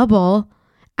this bubble.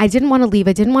 I didn't want to leave.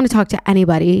 I didn't want to talk to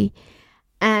anybody.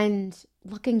 And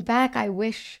looking back, I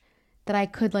wish that I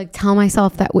could tell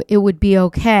myself that it would be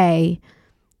okay,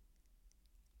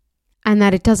 and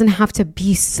that it doesn't have to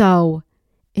be so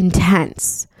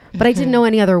intense. But I didn't know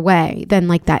any other way than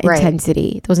that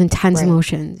intensity, those intense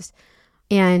emotions.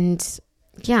 And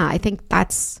yeah, I think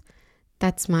that's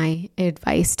my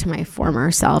advice to my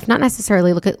former self. Not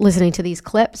necessarily listening to these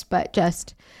clips, but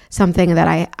just something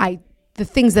that the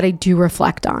things that I do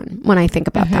reflect on when I think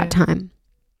about that time.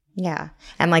 Yeah.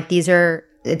 And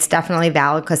it's definitely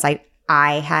valid, because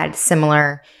I had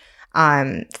similar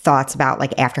thoughts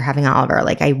about after having Oliver,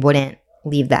 I wouldn't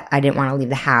leave I didn't want to leave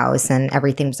the house, and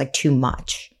everything was too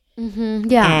much. Mm-hmm.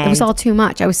 Yeah. And it was all too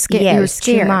much. I was scared. Yeah, it was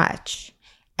too much.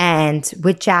 And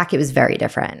with Jack, it was very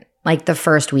different. The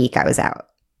first week I was out.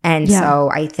 And so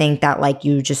I think that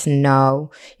you just know,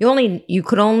 you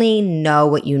could only know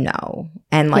what you know.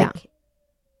 And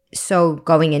so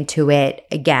going into it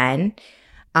again,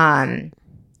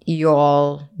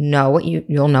 you'll know what you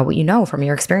know from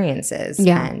your experiences,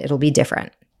 and it'll be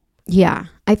different. Yeah.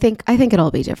 I think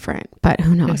it'll be different, but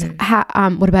who knows?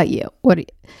 Mm-hmm. What about you?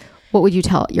 What would you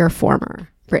tell your former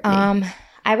Brittany?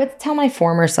 I would tell my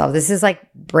former self, this is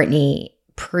Brittany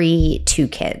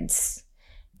pre-2 kids.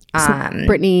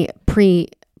 Brittany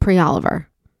pre-Oliver.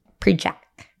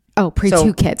 Pre-Jack. Oh,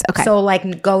 pre-2 kids. Okay. So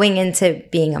going into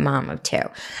being a mom of 2,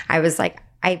 I was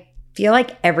I feel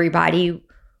everybody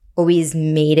always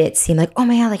made it seem oh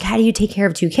my God, how do you take care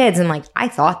of 2 kids? And I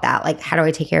thought that, how do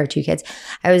I take care of 2 kids?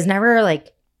 I was never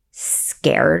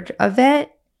scared of it,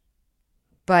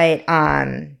 but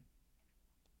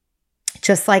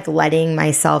just letting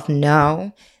myself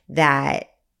know that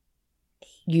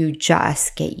you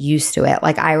just get used to it.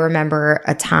 I remember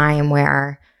a time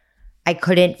where I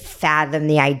couldn't fathom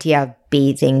the idea of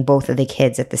bathing both of the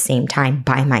kids at the same time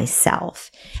by myself.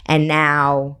 And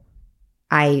now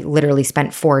I literally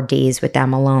spent 4 days with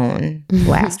them alone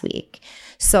last week.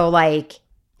 So and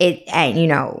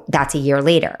that's a year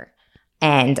later.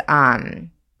 And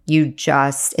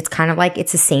it's kind of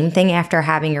it's the same thing after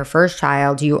having your first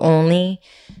child. You only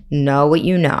know what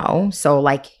you know. So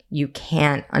you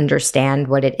can't understand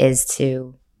what it is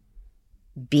to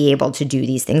be able to do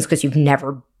these things, because you've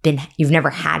never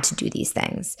had to do these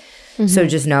things. Mm-hmm. So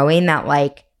just knowing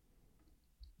that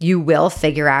you will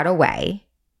figure out a way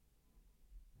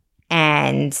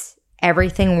and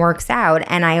everything works out.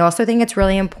 And I also think it's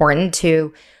really important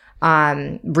to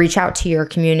reach out to your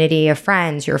community of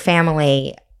friends, your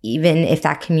family, even if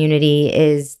that community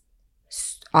is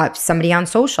somebody on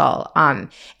social,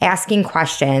 asking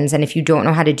questions. And if you don't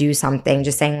know how to do something,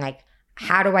 just saying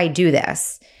how do I do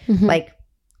this? Mm-hmm.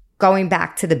 Going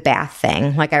back to the bath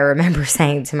thing, I remember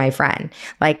saying to my friend,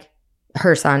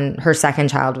 her second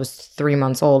child was 3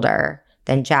 months older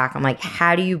than Jack. I'm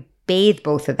how do you bathe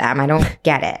both of them? I don't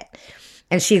get it.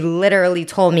 And she literally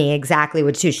told me exactly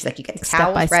what to do. She's you get the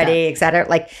towels ready, et cetera.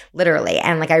 Literally.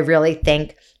 And I really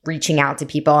think reaching out to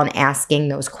people and asking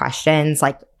those questions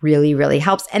really, really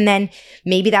helps. And then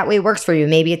maybe that way works for you.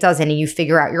 Maybe it doesn't, and you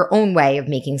figure out your own way of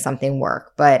making something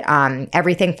work. But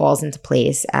everything falls into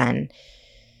place, and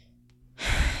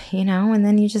and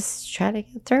then you just try to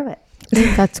get through it.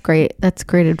 That's great. That's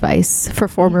great advice for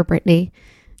former Brittany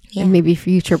and maybe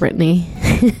future Brittany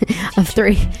of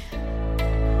 3.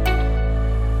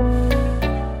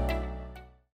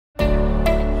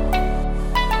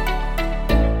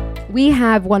 We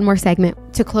have one more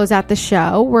segment to close out the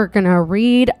show. We're going to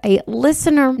read a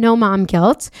listener No Mom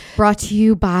Guilt brought to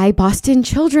you by Boston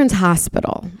Children's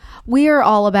Hospital. We are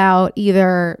all about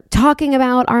either talking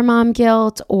about our mom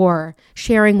guilt or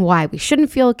sharing why we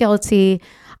shouldn't feel guilty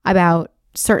about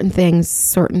certain things,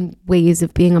 certain ways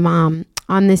of being a mom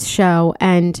on this show.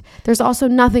 And there's also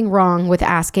nothing wrong with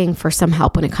asking for some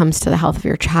help when it comes to the health of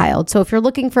your child. So if you're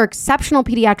looking for exceptional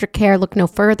pediatric care, look no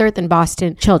further than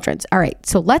Boston Children's. All right,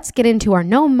 so let's get into our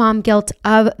No Mom Guilt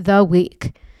of the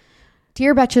week.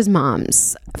 Dear Betches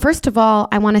moms, first of all,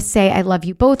 I want to say I love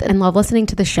you both and love listening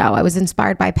to the show. I was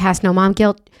inspired by past No Mom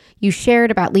Guilt you shared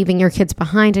about leaving your kids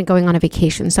behind and going on a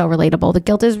vacation. So relatable. The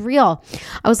guilt is real.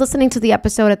 I was listening to the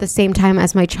episode at the same time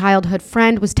as my childhood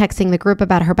friend was texting the group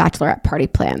about her bachelorette party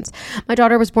plans. My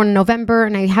daughter was born in November,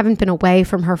 and I haven't been away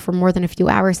from her for more than a few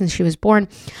hours since she was born.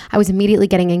 I was immediately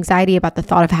getting anxiety about the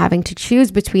thought of having to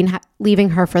choose between leaving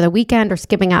her for the weekend or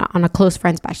skipping out on a close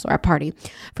friend's bachelorette party.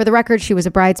 For the record, she was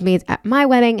a bridesmaid at my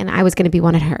wedding, and I was going to be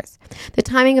one at hers. The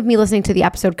timing of me listening to the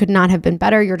episode could not have been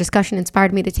better. Your discussion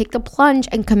inspired me to take the plunge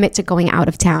and commit to going out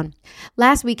of town.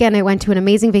 Last weekend, I went to an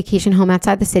amazing vacation home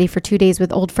outside the city for 2 days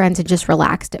with old friends and just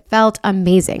relaxed. It felt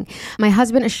amazing. My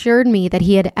husband assured me that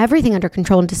he had everything under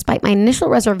control, and despite my initial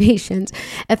reservations,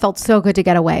 it felt so good to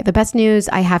get away. The best news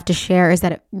I have to share is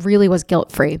that it really was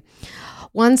guilt-free.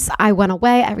 Once I went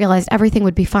away, I realized everything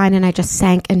would be fine, and I just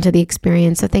sank into the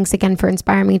experience. So thanks again for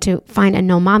inspiring me to find a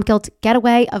no mom guilt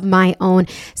getaway of my own.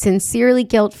 Sincerely,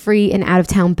 guilt-free and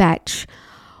out-of-town Betch.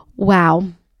 Wow.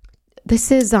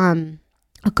 This is a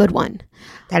good one.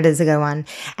 That is a good one.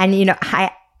 And,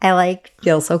 I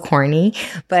feel so corny,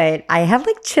 but I have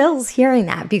chills hearing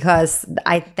that because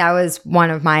that was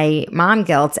one of my mom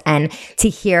guilts. And to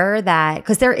hear that,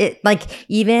 because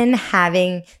even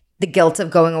having the guilt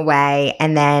of going away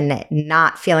and then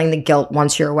not feeling the guilt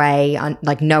once you're away,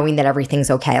 knowing that everything's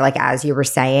okay, as you were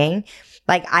saying,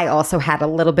 I also had a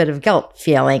little bit of guilt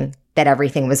feeling that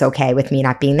everything was okay with me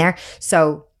not being there.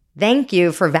 So thank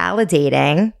you for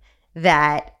validating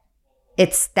that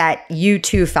it's that you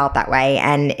too felt that way,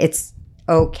 and it's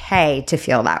okay to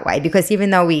feel that way, because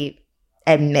even though we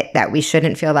admit that we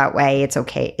shouldn't feel that way, it's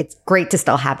okay. It's great to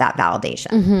still have that validation.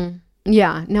 Mm-hmm.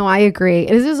 Yeah, no, I agree.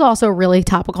 This is also a really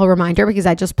topical reminder because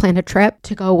I just planned a trip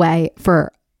to go away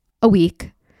for a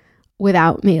week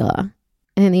without Mila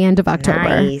in the end of October.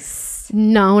 Nice.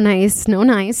 No nice.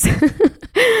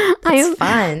 It's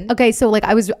fun. Okay, so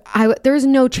there was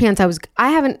no chance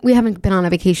we haven't been on a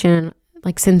vacation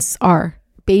since our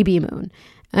baby moon.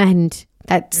 And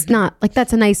that's not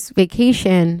that's a nice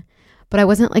vacation, but I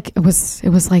wasn't it was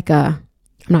I'm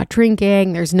not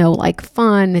drinking, there's no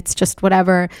fun, it's just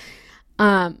whatever.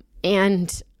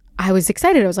 And I was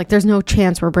excited. I was there's no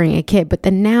chance we're bringing a kid. But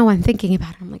then now I'm thinking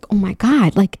about it. I'm oh my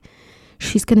God,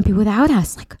 she's going to be without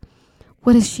us.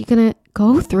 What is she going to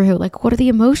go through? What are the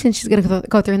emotions she's going to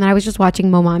go through? And then I was just watching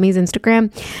Mo Mommy's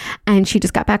Instagram, and she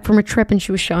just got back from a trip, and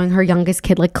she was showing her youngest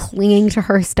kid clinging to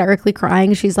her, hysterically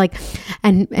crying. She's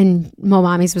and Mo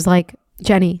Mommy's was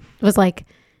Jenny was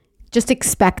just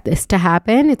expect this to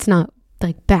happen. It's not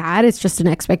bad. It's just an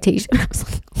expectation. I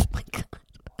was oh my God.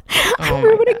 I'm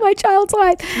ruining my child's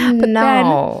life. But no,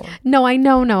 I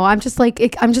know. No, I'm just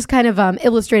I'm just kind of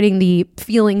illustrating the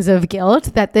feelings of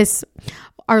guilt that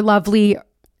our lovely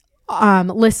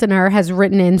listener has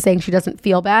written in saying she doesn't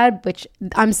feel bad, which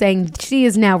I'm saying she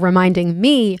is now reminding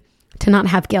me to not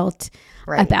have guilt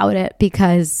about it,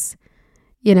 because,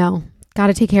 got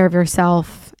to take care of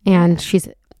yourself. And she's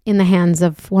in the hands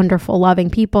of wonderful, loving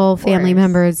people, family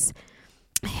members.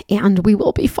 And we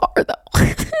will be far, though.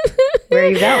 Where are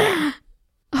you going?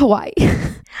 Hawaii.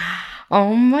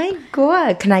 Oh my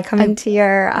God. Can I come into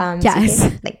your yes.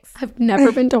 Thanks. I've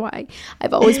never been to Hawaii.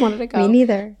 I've always wanted to go. Me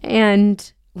neither.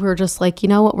 And we're just you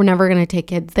know what? We're never going to take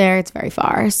kids there. It's very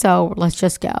far. So let's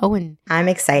just go. And I'm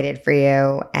excited for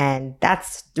you. And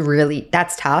that's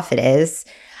tough. It is.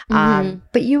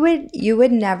 But you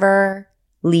would never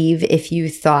leave if you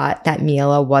thought that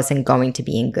Mila wasn't going to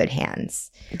be in good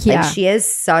hands. Yeah.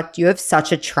 You have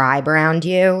such a tribe around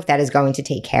you that is going to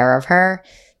take care of her,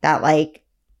 that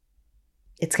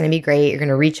It's going to be great. You're going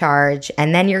to recharge.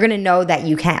 And then you're going to know that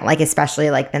you can't, like,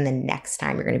 especially like then the next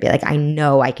time you're going to be like, I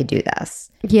know I could do this.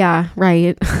 Yeah,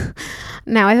 right.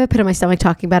 Now I have a pit in my stomach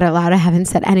talking about it out loud. I haven't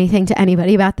said anything to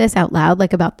anybody about this out loud,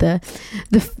 like about the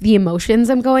emotions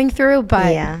I'm going through.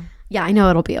 But yeah, I know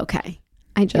it'll be okay.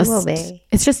 It will be.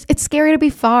 It's scary to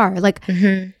be far. Like,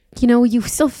 you know, you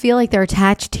still feel like they're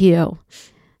attached to you.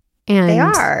 And they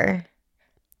are.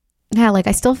 Yeah, like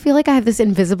I still feel like I have this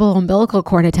invisible umbilical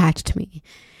cord attached to me.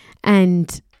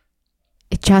 And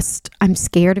I'm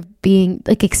scared of being,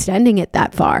 like, extending it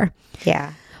that far.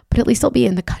 Yeah. But at least I'll be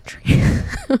in the country.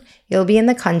 You'll be in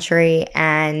the country.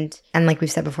 And like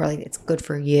we've said before, like, it's good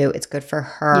for you. It's good for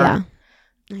her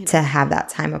to have that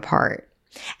time apart.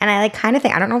 And I like kind of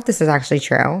think, I don't know if this is actually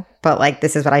true, but like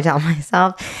this is what I tell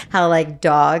myself, how like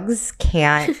dogs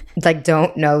can't, like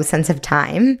don't know sense of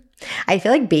time. I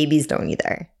feel like babies don't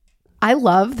either. I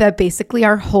love that basically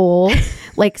our whole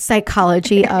like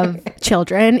psychology of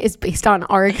children is based on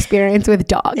our experience with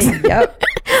dogs. Yep.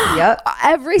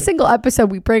 Every single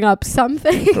episode we bring up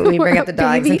something. We bring up the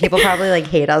dogs and people probably like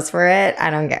hate us for it. I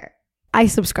don't care. I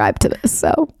subscribe to this.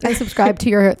 So I subscribe to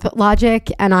your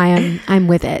logic and I'm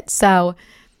with it. So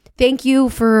thank you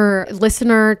for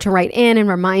listener to write in and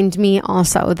remind me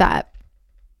also that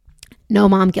no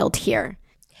mom guilt here.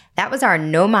 That was our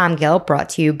No Mom Guilt, brought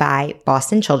to you by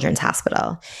Boston Children's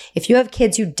Hospital. If you have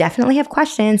kids, you definitely have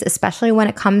questions, especially when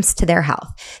it comes to their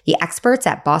health. The experts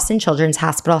at Boston Children's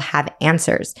Hospital have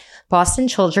answers. Boston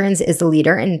Children's is the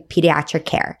leader in pediatric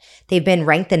care. They've been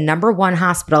ranked the #1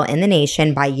 hospital in the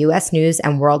nation by U.S. News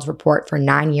and World Report for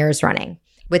 9 years running.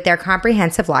 With their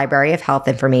comprehensive library of health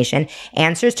information,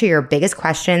 answers to your biggest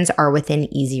questions are within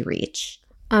easy reach.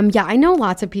 Yeah, I know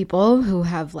lots of people who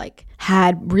have like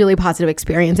had really positive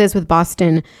experiences with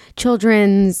Boston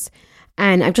Children's,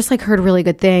 and I've just like heard really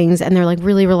good things, and they're like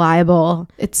really reliable.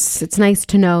 It's nice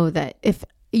to know that if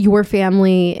your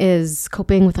family is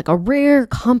coping with like a rare,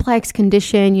 complex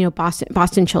condition, you know,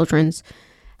 Boston Children's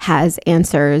has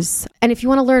answers. And if you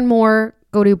want to learn more,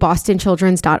 go to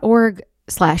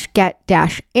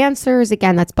bostonchildrens.org/get-answers.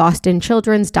 Again, that's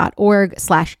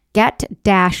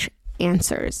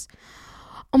bostonchildrens.org/get-answers.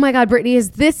 Oh my God, Brittany, is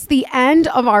this the end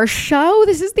of our show?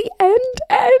 This is the end.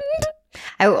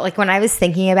 I like when I was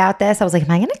thinking about this, I was like,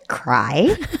 am I going to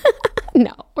cry?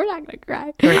 No, we're not going to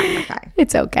cry. We're not going to cry.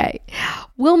 It's okay.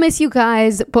 We'll miss you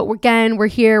guys, but again, we're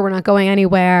here. We're not going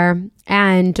anywhere.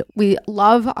 And we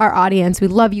love our audience. We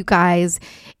love you guys.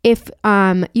 If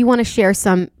you want to share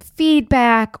some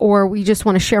feedback, or we just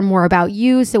want to share more about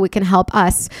you so we can help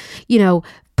us, you know,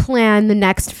 plan the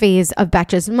next phase of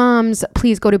Betches Moms,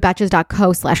 please go to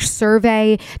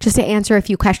betches.co/survey just to answer a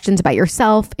few questions about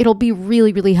yourself. It'll be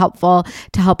really, really helpful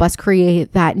to help us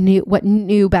create that what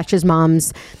new Betches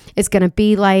Moms is going to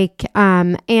be like.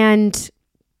 And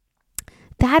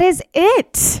that is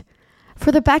it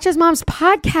for the Betches Moms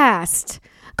podcast.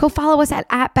 Go follow us at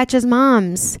Betches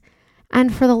Moms.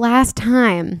 And for the last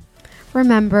time,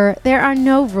 remember, there are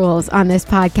no rules on this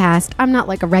podcast. I'm not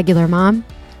like a regular mom.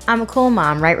 I'm a cool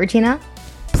mom, right, Regina?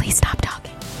 Please stop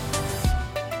talking.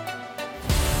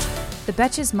 The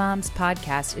Betches Moms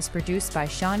podcast is produced by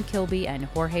Sean Kilby and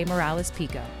Jorge Morales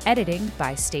Pico. Editing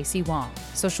by Stacey Wong.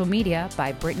 Social media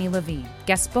by Brittany Levine.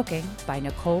 Guest booking by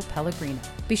Nicole Pellegrino.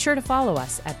 Be sure to follow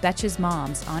us at Betches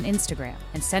Moms on Instagram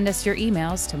and send us your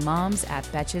emails to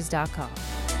moms@betches.com.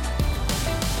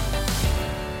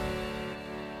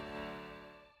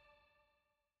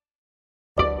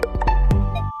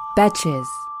 Betches.